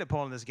time, but we ended up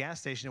pulling in this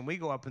gas station, and we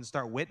go up and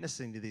start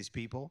witnessing to these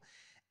people,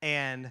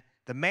 and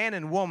the man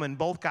and woman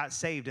both got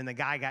saved, and the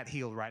guy got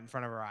healed right in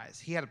front of our eyes.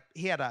 He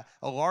had a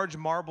large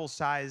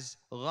marble-sized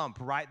lump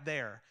right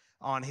there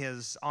on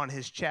his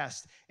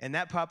chest, and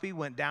that puppy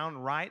went down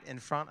right in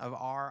front of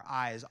our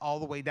eyes, all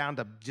the way down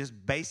to just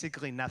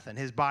basically nothing.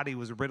 His body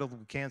was riddled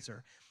with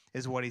cancer,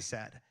 is what he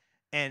said.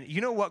 And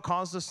you know what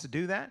caused us to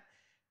do that?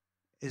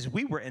 Is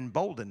we were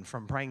emboldened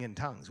from praying in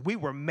tongues. We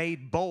were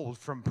made bold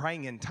from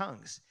praying in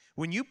tongues.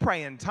 When you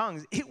pray in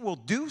tongues, it will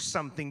do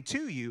something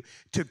to you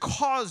to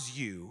cause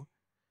you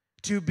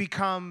to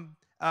become,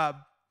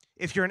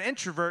 if you're an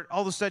introvert,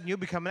 all of a sudden you'll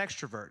become an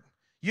extrovert.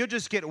 You'll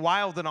just get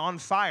wild and on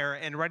fire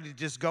and ready to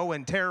just go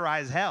and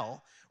terrorize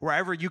hell,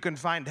 wherever you can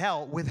find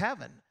hell, with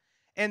heaven.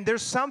 And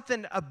there's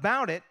something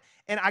about it,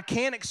 and I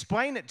can't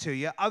explain it to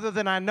you other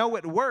than I know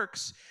it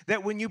works,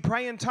 that when you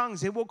pray in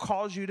tongues, it will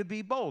cause you to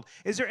be bold.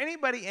 Is there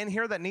anybody in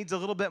here that needs a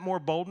little bit more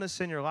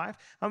boldness in your life?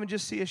 I'm going to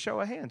just see a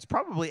show of hands.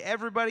 Probably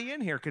everybody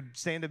in here could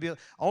stand to be,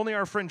 only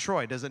our friend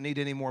Troy doesn't need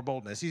any more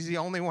boldness. He's the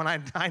only one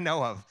I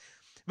know of.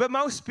 But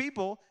most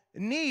people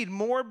need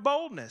more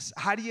boldness.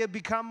 How do you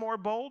become more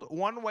bold?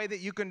 One way that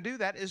you can do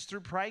that is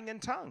through praying in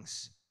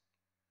tongues.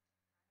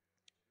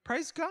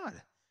 Praise God.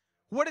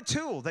 What a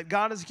tool that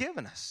God has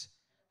given us.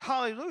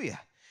 Hallelujah.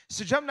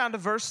 So jump down to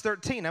verse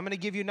 13. I'm going to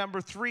give you number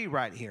 3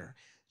 right here.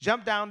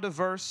 Jump down to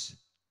verse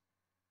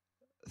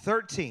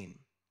 13.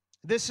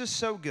 This is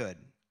so good.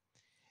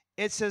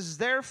 It says,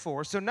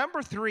 therefore, so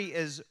number 3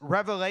 is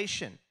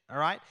revelation, all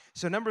right?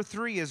 So number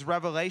 3 is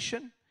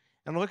revelation.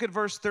 And look at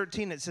verse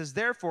 13. It says,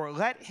 therefore,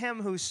 let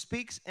him who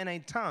speaks in a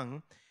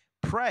tongue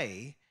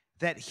pray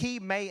that he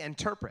may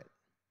interpret.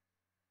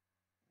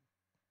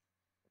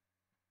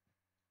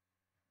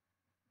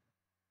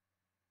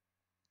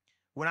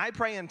 When I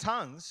pray in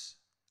tongues,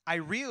 I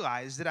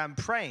realize that I'm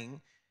praying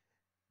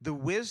the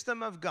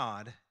wisdom of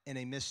God in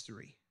a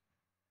mystery.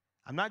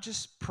 I'm not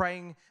just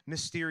praying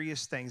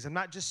mysterious things. I'm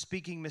not just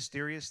speaking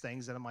mysterious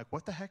things that I'm like,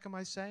 what the heck am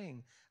I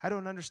saying? I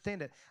don't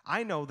understand it.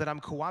 I know that I'm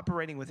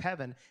cooperating with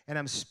heaven and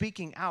I'm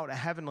speaking out a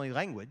heavenly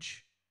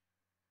language.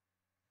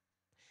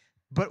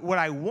 But what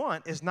I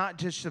want is not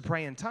just to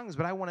pray in tongues,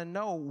 but I want to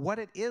know what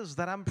it is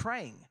that I'm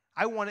praying.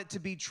 I want it to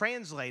be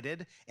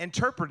translated,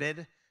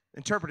 interpreted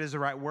is the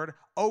right word,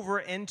 over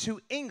into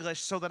English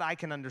so that I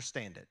can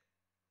understand it.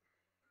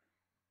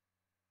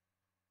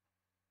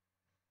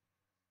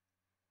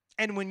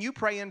 And when you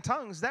pray in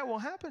tongues, that will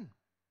happen.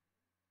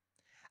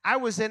 I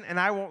was in, and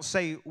I won't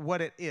say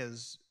what it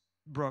is,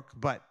 Brooke,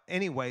 but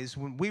anyways,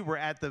 when we were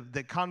at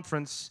the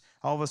conference,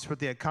 all of us were at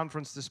the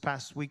conference this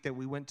past week that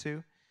we went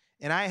to,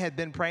 and I had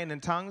been praying in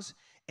tongues,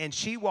 and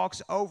she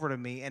walks over to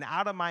me, and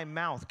out of my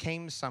mouth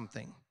came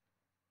something.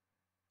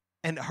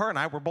 And her and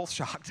I were both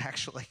shocked,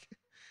 actually.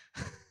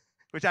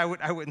 Which I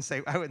wouldn't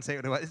say what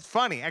it was. It's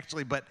funny,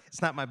 actually, but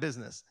it's not my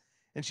business.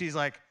 And she's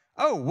like,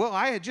 oh, well,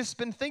 I had just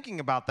been thinking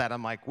about that.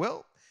 I'm like,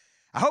 well,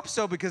 I hope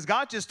so, because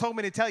God just told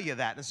me to tell you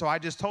that. And so I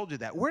just told you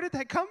that. Where did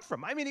that come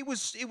from? I mean, it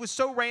was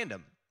so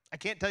random. I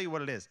can't tell you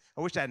what it is.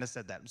 I wish I hadn't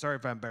said that. I'm sorry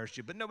if I embarrassed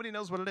you, but nobody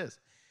knows what it is.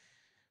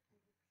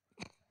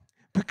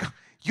 But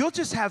you'll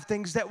just have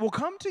things that will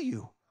come to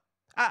you.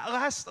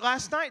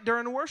 Last night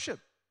during worship,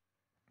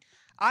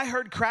 I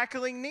heard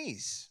crackling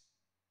knees.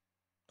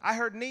 I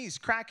heard knees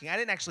cracking. I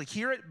didn't actually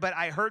hear it, but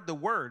I heard the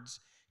words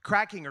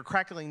cracking or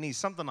crackling knees,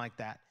 something like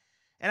that.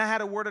 And I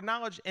had a word of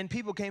knowledge, and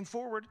people came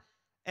forward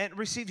and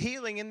received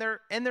healing in their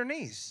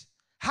knees.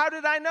 How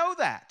did I know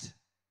that?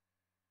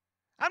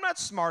 I'm not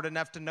smart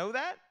enough to know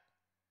that.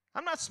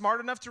 I'm not smart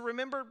enough to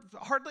remember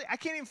hardly. I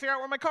can't even figure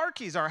out where my car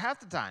keys are half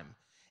the time.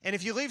 And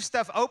if you leave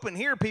stuff open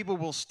here, people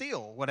will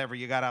steal whatever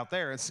you got out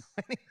there. And so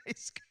anyways,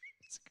 it's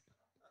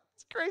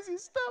crazy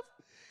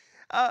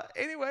stuff.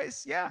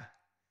 Anyways, yeah.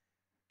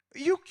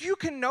 You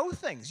can know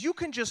things. You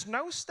can just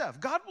know stuff.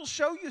 God will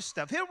show you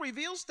stuff. He'll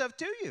reveal stuff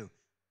to you.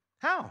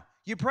 How?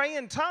 You pray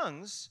in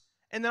tongues,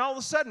 and then all of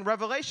a sudden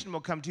revelation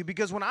will come to you.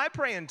 Because when I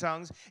pray in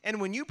tongues,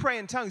 and when you pray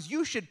in tongues,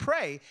 you should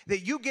pray that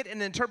you get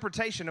an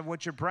interpretation of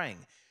what you're praying.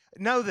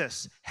 Know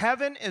this,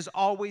 heaven is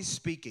always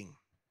speaking.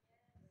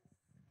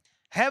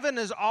 Heaven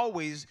is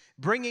always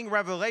bringing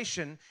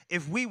revelation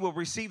if we will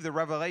receive the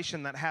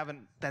revelation that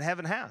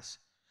heaven has.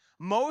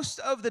 Most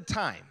of the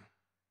time,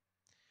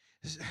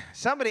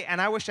 somebody, and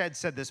I wish I had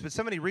said this, but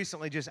somebody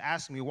recently just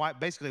asked me why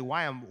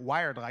I'm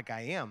wired like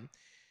I am.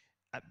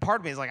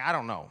 Part of me is like, I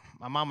don't know.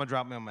 My mama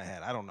dropped me on my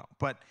head. I don't know.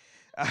 But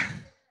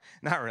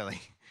not really.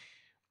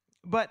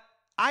 But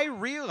I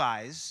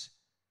realize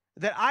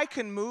that I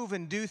can move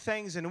and do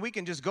things, and we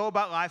can just go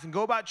about life and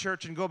go about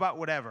church and go about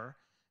whatever,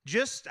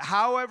 just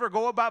however,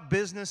 go about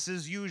business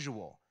as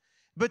usual.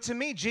 But to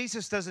me,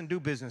 Jesus doesn't do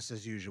business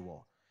as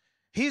usual.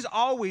 He's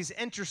always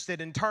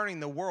interested in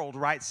turning the world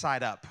right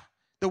side up.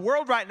 The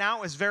world right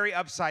now is very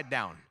upside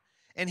down,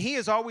 and he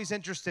is always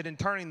interested in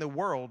turning the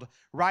world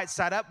right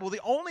side up. Well, the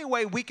only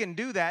way we can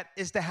do that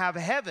is to have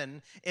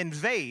heaven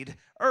invade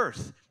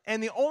earth,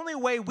 and the only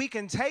way we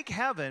can take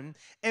heaven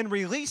and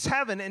release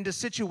heaven into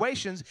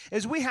situations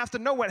is we have to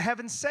know what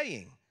heaven's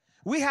saying.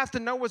 We have to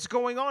know what's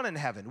going on in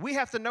heaven. We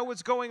have to know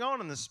what's going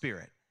on in the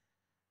Spirit.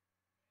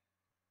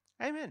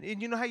 Amen.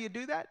 And you know how you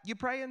do that? You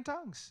pray in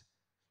tongues.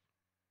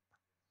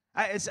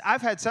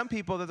 I've had some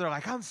people that they're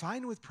like, I'm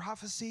fine with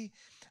prophecy.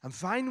 I'm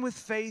fine with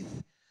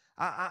faith.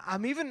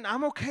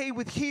 I'm okay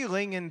with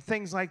healing and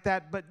things like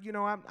that. But, you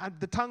know,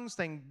 the tongues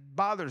thing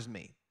bothers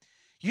me.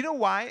 You know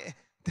why?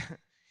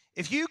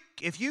 If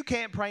you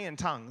can't pray in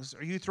tongues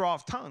or you throw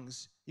off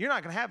tongues, you're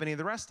not going to have any of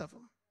the rest of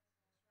them.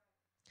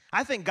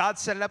 I think God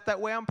set it up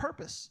that way on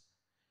purpose.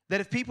 That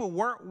if people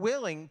weren't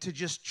willing to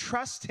just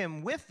trust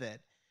him with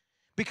it,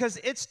 because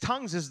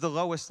tongues is the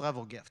lowest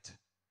level gift.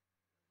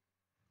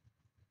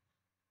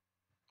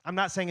 I'm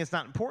not saying it's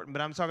not important,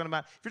 but I'm talking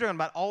about, if you're talking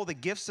about all the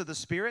gifts of the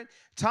Spirit,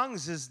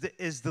 tongues is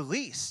the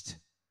least.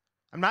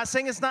 I'm not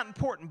saying it's not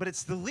important, but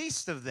it's the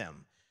least of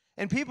them.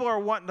 And people are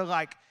wanting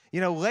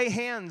to lay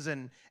hands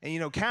and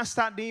cast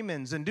out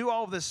demons and do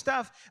all of this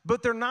stuff,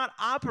 but they're not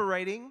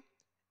operating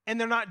and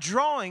they're not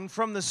drawing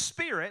from the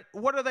Spirit.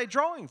 What are they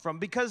drawing from?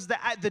 Because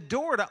the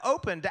door to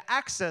open, to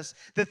access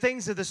the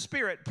things of the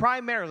Spirit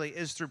primarily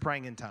is through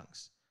praying in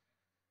tongues.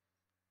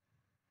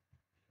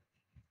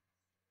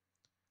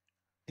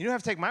 You don't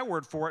have to take my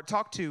word for it.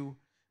 Talk to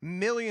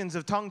millions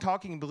of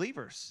tongue-talking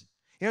believers.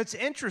 It's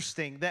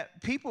interesting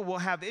that people will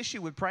have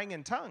issue with praying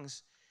in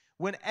tongues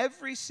when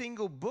every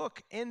single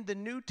book in the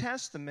New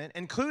Testament,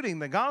 including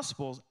the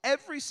Gospels,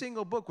 every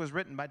single book was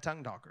written by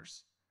tongue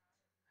talkers.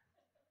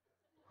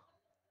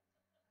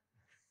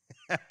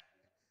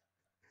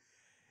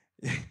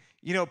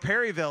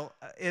 Perryville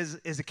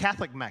is a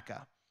Catholic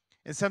Mecca.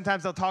 And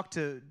sometimes I'll talk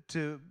to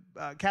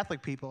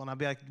Catholic people, and I'll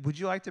be like, would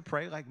you like to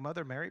pray like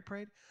Mother Mary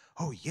prayed?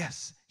 Oh,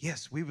 yes,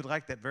 we would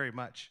like that very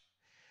much.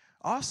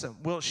 Awesome.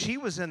 Well, she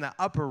was in the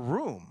upper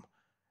room.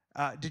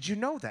 Did you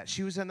know that?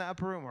 She was in the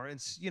upper room. Or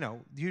it's,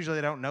 usually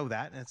they don't know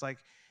that. And it's like,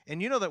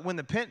 and you know that when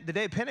the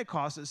day of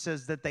Pentecost, it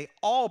says that they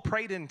all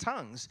prayed in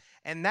tongues,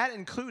 and that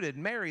included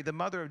Mary, the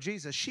mother of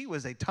Jesus. She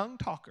was a tongue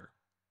talker.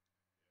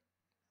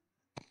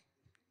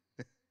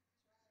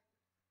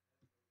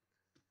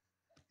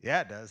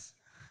 Yeah, it does.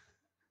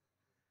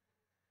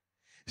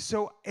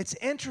 So it's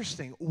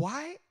interesting.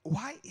 Why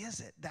is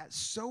it that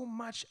so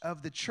much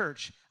of the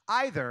church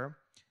either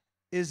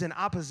is in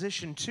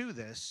opposition to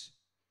this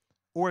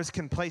or is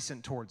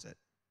complacent towards it?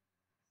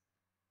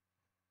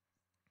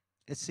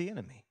 It's the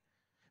enemy.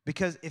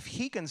 Because if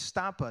he can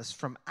stop us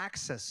from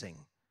accessing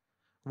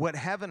what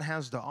heaven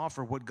has to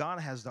offer, what God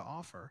has to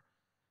offer,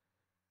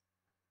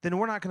 then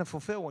we're not going to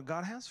fulfill what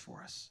God has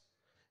for us.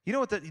 You know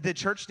what? The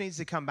church needs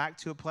to come back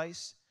to a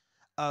place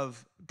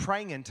of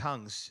praying in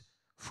tongues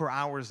for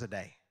hours a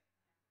day.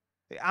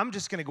 I'm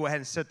just going to go ahead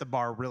and set the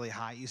bar really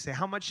high. You say,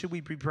 how much should we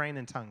be praying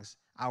in tongues?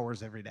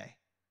 Hours every day.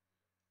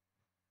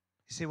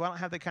 You say, well, I don't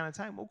have that kind of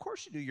time. Well, of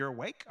course you do. You're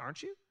awake,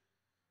 aren't you?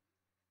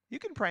 You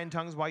can pray in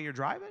tongues while you're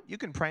driving. You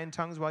can pray in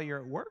tongues while you're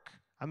at work.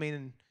 I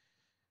mean,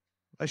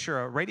 unless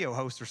you're a radio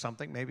host or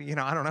something, maybe,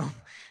 I don't know.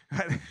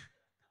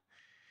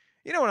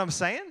 You know what I'm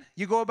saying?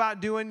 You go about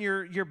doing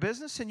your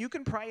business and you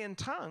can pray in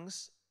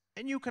tongues,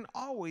 and you can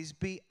always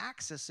be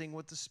accessing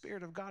what the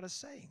Spirit of God is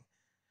saying.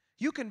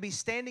 You can be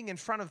standing in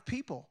front of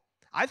people.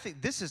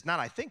 This is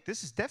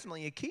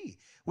definitely a key.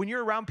 When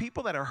you're around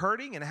people that are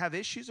hurting and have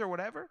issues or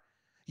whatever,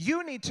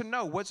 you need to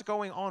know what's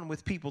going on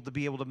with people to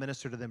be able to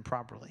minister to them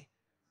properly.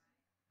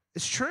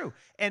 It's true.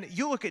 And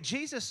you look at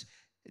Jesus.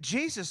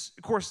 Jesus,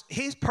 of course,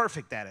 he's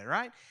perfect at it,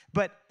 right?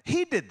 But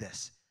he did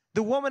this.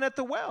 The woman at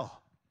the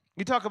well.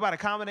 You talk about a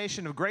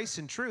combination of grace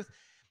and truth.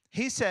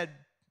 He said,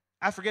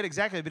 I forget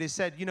exactly, but he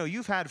said,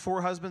 you've had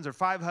 4 husbands or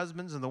 5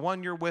 husbands, and the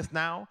one you're with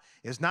now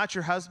is not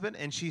your husband.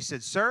 And she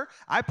said, sir,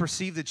 I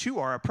perceive that you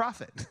are a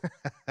prophet.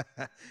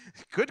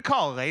 Good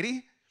call,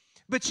 lady.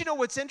 But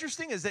what's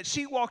interesting is that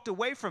she walked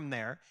away from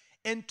there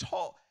and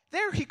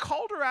he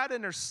called her out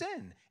in her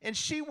sin. And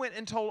she went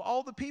and told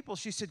all the people.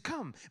 She said,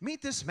 come,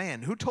 meet this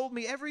man who told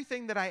me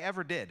everything that I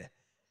ever did.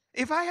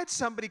 If I had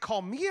somebody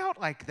call me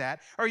out like that,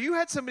 or you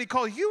had somebody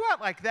call you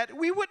out like that,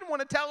 we wouldn't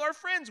want to tell our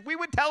friends. We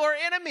would tell our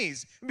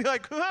enemies and be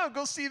like, oh,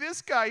 go see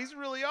this guy. He's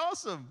really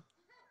awesome.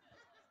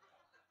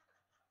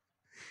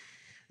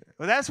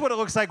 Well, that's what it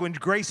looks like when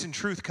grace and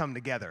truth come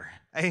together.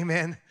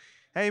 Amen.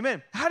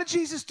 Amen. How did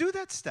Jesus do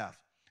that stuff?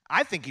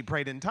 I think he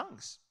prayed in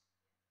tongues.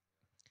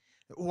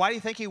 Why do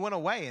you think he went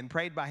away and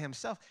prayed by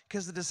himself?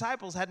 Because the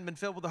disciples hadn't been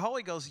filled with the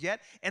Holy Ghost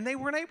yet, and they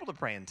weren't able to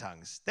pray in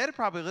tongues. They'd have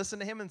probably listened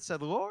to him and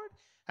said, Lord,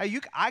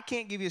 I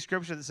can't give you a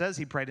scripture that says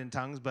he prayed in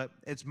tongues, but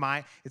it's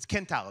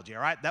Kentology,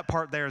 all right? That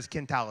part there is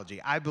Kentology.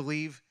 I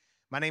believe,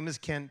 my name is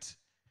Kent,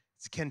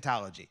 it's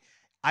Kentology.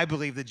 I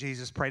believe that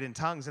Jesus prayed in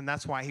tongues, and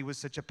that's why he was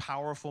such a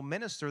powerful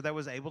minister that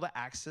was able to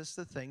access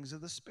the things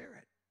of the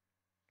Spirit.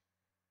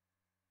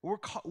 We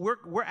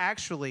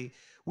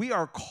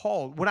are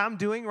called. What I'm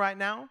doing right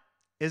now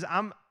is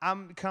I'm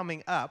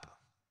coming up.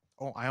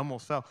 Oh, I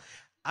almost fell.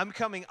 I'm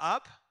coming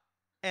up,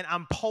 and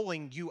I'm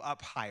pulling you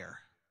up higher.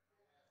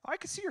 Oh, I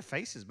can see your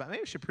faces, but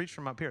maybe I should preach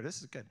from up here.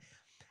 This is good.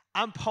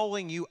 I'm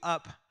pulling you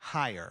up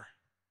higher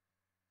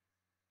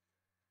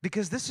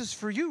because this is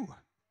for you.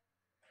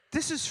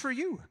 This is for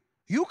you.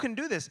 You can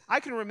do this. I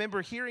can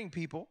remember hearing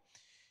people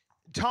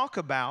talk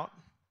about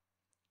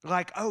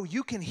like, oh,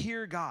 you can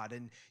hear God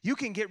and you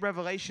can get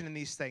revelation in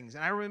these things.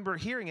 And I remember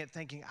hearing it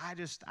thinking, I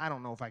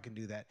don't know if I can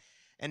do that.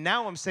 And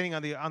now I'm sitting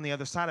on the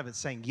other side of it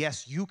saying,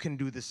 yes, you can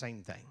do the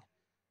same thing.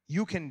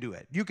 You can do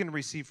it. You can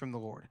receive from the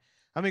Lord.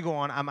 Let me go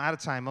on. I'm out of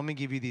time. Let me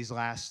give you these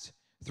last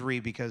 3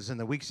 because in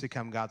the weeks to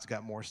come, God's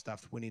got more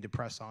stuff we need to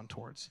press on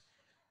towards.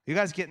 You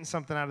guys getting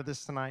something out of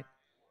this tonight?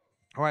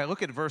 All right,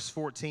 look at verse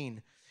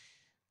 14.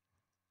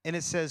 And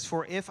it says,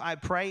 for if I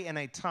pray in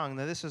a tongue,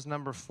 now this is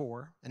number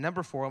 4. And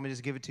number 4, let me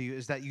just give it to you,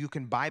 is that you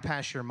can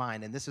bypass your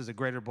mind. And this is a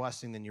greater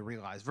blessing than you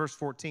realize. Verse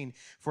 14,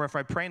 for if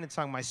I pray in a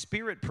tongue, my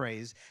spirit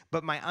prays,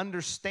 but my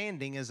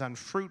understanding is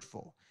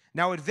unfruitful.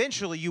 Now,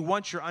 eventually, you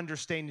want your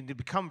understanding to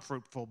become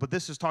fruitful, but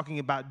this is talking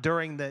about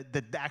during the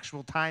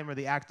actual time or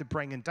the act of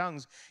praying in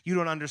tongues. You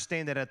don't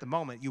understand that at the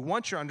moment. You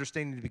want your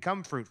understanding to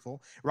become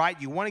fruitful, right?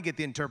 You want to get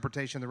the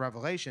interpretation, the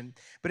revelation.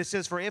 But it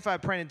says, for if I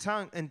pray in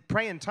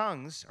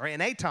tongues, or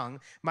in a tongue,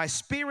 my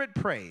spirit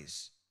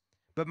prays,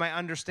 but my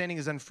understanding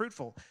is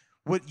unfruitful.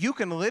 What you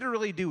can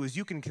literally do is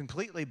you can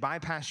completely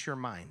bypass your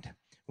mind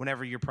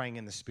whenever you're praying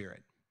in the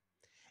Spirit.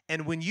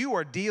 And when you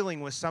are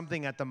dealing with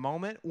something at the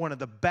moment, one of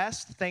the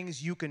best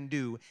things you can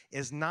do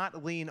is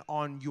not lean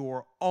on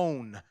your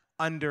own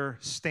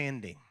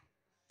understanding.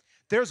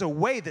 There's a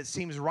way that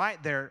seems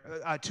right there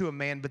to a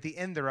man, but the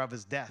end thereof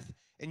is death.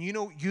 And you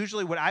know,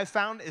 usually what I've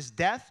found is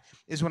death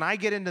is when I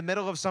get in the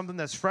middle of something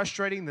that's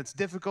frustrating, that's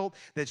difficult,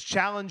 that's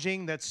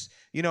challenging, that's,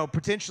 you know,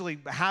 potentially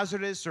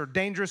hazardous or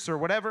dangerous or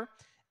whatever,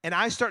 and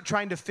I start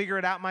trying to figure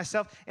it out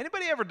myself.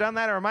 Anybody ever done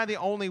that, or am I the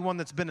only one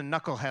that's been a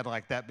knucklehead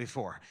like that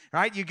before?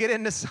 Right? You get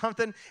into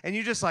something, and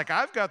you just like,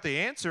 I've got the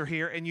answer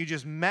here, and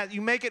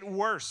you make it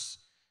worse,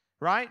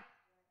 right?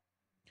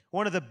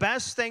 One of the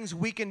best things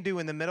we can do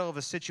in the middle of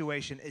a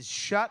situation is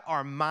shut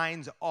our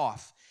minds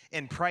off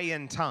and pray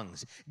in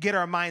tongues. Get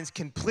our minds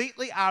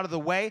completely out of the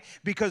way,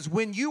 because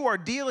when you are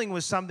dealing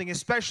with something,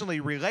 especially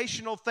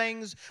relational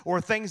things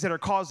or things that are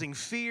causing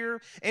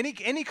fear,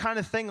 any kind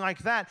of thing like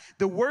that,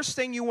 the worst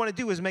thing you want to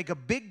do is make a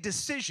big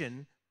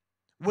decision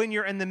when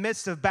you're in the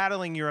midst of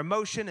battling your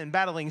emotion and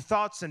battling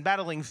thoughts and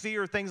battling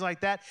fear, things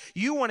like that.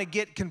 You want to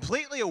get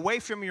completely away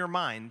from your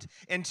mind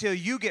until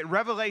you get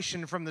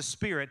revelation from the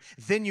Spirit.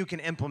 Then you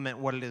can implement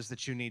what it is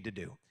that you need to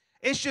do.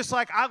 It's just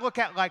like, I look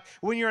at like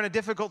when you're in a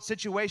difficult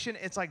situation,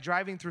 it's like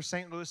driving through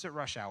St. Louis at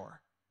rush hour.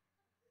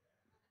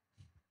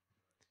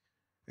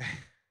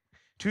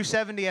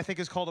 270, I think,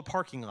 is called a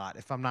parking lot,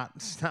 if I'm not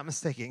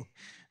mistaken.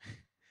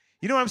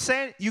 You know what I'm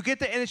saying? You get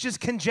there, and it's just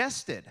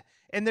congested,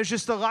 and there's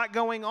just a lot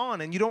going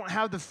on, and you don't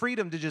have the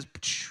freedom to just...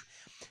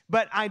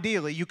 But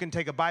ideally, you can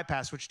take a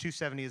bypass, which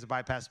 270 is a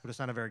bypass, but it's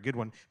not a very good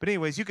one. But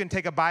anyways, you can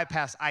take a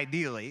bypass,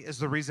 ideally, is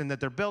the reason that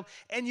they're built,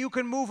 and you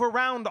can move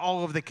around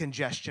all of the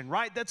congestion,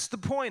 right? That's the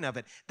point of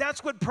it.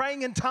 That's what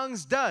praying in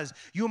tongues does.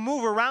 You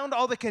move around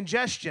all the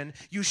congestion.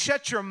 You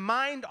shut your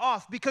mind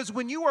off, because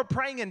when you are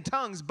praying in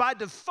tongues, by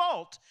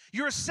default,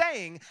 you're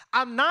saying,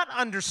 I'm not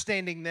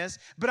understanding this,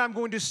 but I'm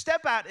going to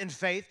step out in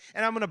faith,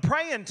 and I'm going to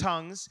pray in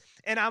tongues,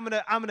 and I'm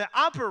going to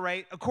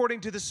operate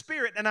according to the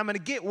Spirit, and I'm going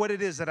to get what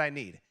it is that I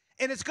need.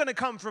 And it's going to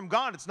come from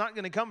God. It's not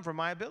going to come from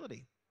my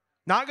ability.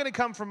 Not going to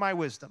come from my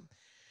wisdom.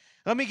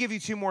 Let me give you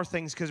 2 more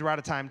things because we're out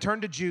of time.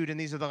 Turn to Jude, and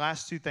these are the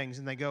last 2 things,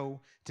 and they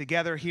go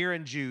together here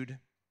in Jude.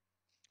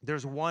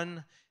 There's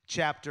 1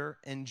 chapter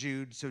in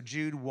Jude, so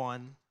Jude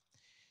 1.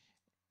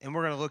 And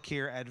we're going to look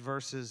here at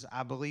verses,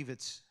 I believe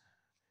it's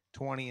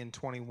 20 and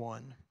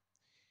 21.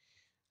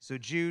 So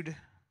Jude,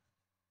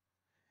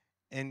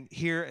 and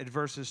here at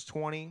verses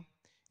 20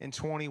 and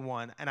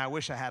 21, and I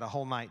wish I had a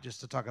whole night just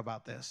to talk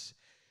about this.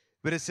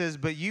 But it says,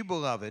 but you,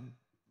 beloved,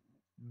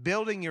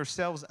 building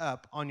yourselves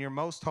up on your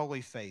most holy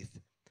faith,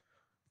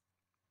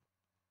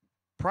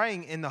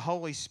 praying in the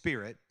Holy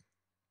Spirit.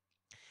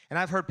 And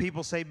I've heard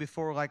people say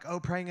before, like,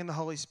 oh, praying in the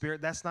Holy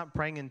Spirit, that's not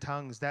praying in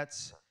tongues.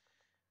 That's,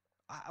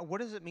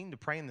 what does it mean to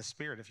pray in the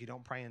Spirit if you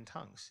don't pray in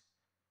tongues?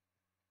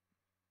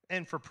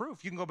 And for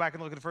proof, you can go back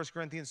and look at 1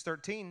 Corinthians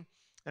 13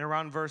 and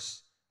around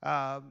verse, 10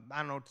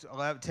 or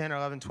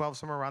 11, 12,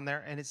 somewhere around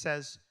there. And it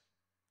says,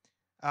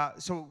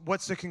 so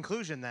what's the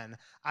conclusion then?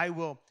 I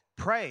will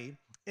pray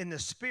in the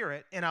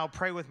Spirit, and I'll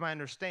pray with my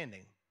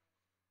understanding.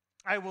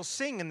 I will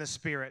sing in the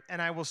Spirit,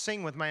 and I will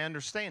sing with my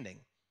understanding.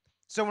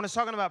 So when it's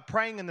talking about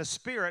praying in the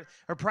Spirit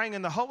or praying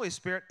in the Holy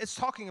Spirit, it's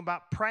talking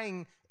about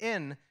praying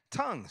in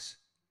tongues.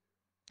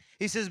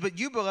 He says, but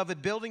you,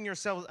 beloved, building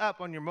yourselves up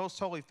on your most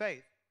holy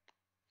faith,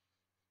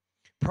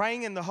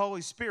 praying in the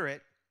Holy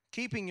Spirit,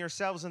 keeping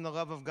yourselves in the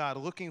love of God,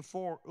 looking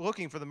for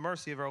the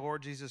mercy of our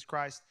Lord Jesus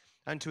Christ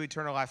unto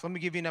eternal life. Let me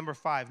give you number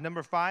 5.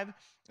 Number 5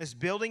 is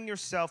building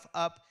yourself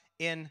up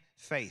in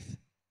faith.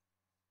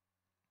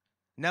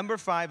 Number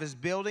 5 is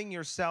building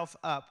yourself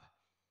up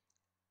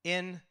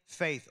in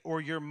faith,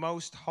 or your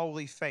most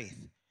holy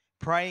faith.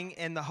 Praying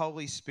in the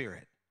Holy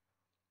Spirit.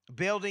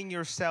 Building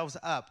yourselves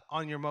up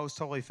on your most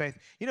holy faith.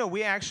 You know,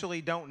 we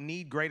actually don't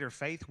need greater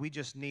faith. We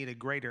just need a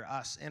greater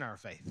us in our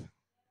faith.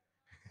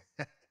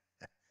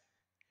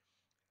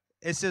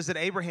 It says that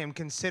Abraham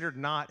considered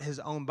not his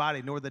own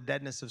body, nor the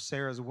deadness of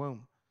Sarah's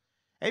womb.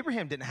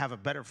 Abraham didn't have a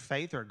better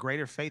faith or a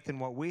greater faith than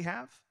what we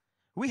have.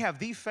 We have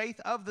the faith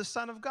of the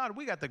Son of God.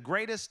 We got the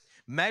greatest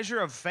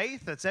measure of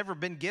faith that's ever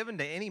been given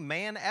to any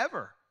man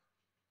ever.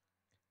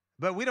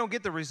 But we don't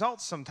get the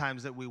results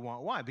sometimes that we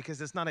want. Why?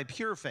 Because it's not a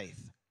pure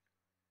faith.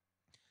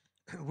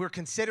 we're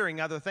considering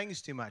other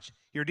things too much.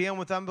 You're dealing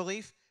with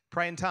unbelief?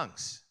 Pray in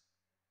tongues.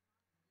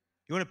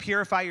 You want to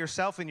purify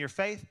yourself in your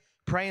faith?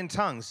 Pray in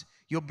tongues.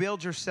 You'll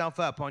build yourself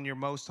up on your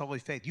most holy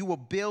faith. You will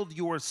build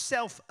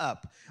yourself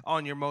up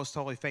on your most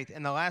holy faith.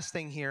 And the last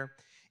thing here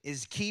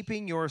is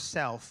keeping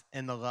yourself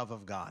in the love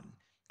of God.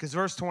 Because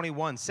verse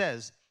 21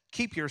 says,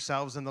 keep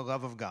yourselves in the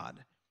love of God.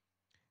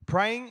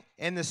 Praying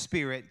in the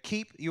Spirit,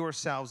 keep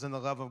yourselves in the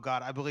love of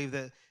God. I believe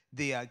that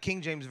the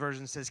King James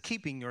Version says,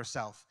 keeping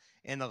yourself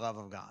in the love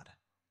of God.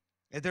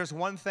 If there's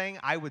one thing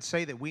I would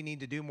say that we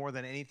need to do more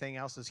than anything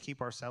else is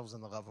keep ourselves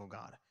in the love of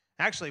God.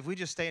 Actually, if we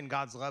just stay in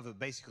God's love, it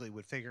basically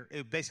would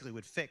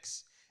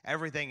fix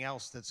everything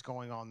else that's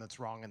going on that's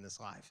wrong in this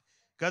life.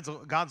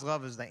 God's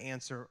love is the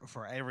answer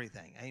for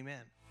everything.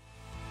 Amen.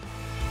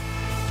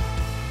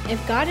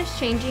 If God is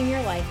changing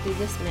your life through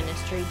this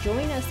ministry,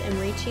 join us in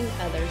reaching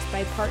others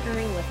by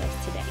partnering with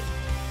us today.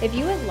 If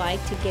you would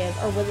like to give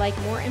or would like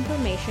more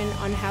information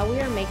on how we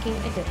are making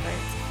a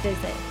difference,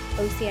 visit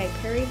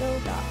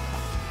ociperryville.com.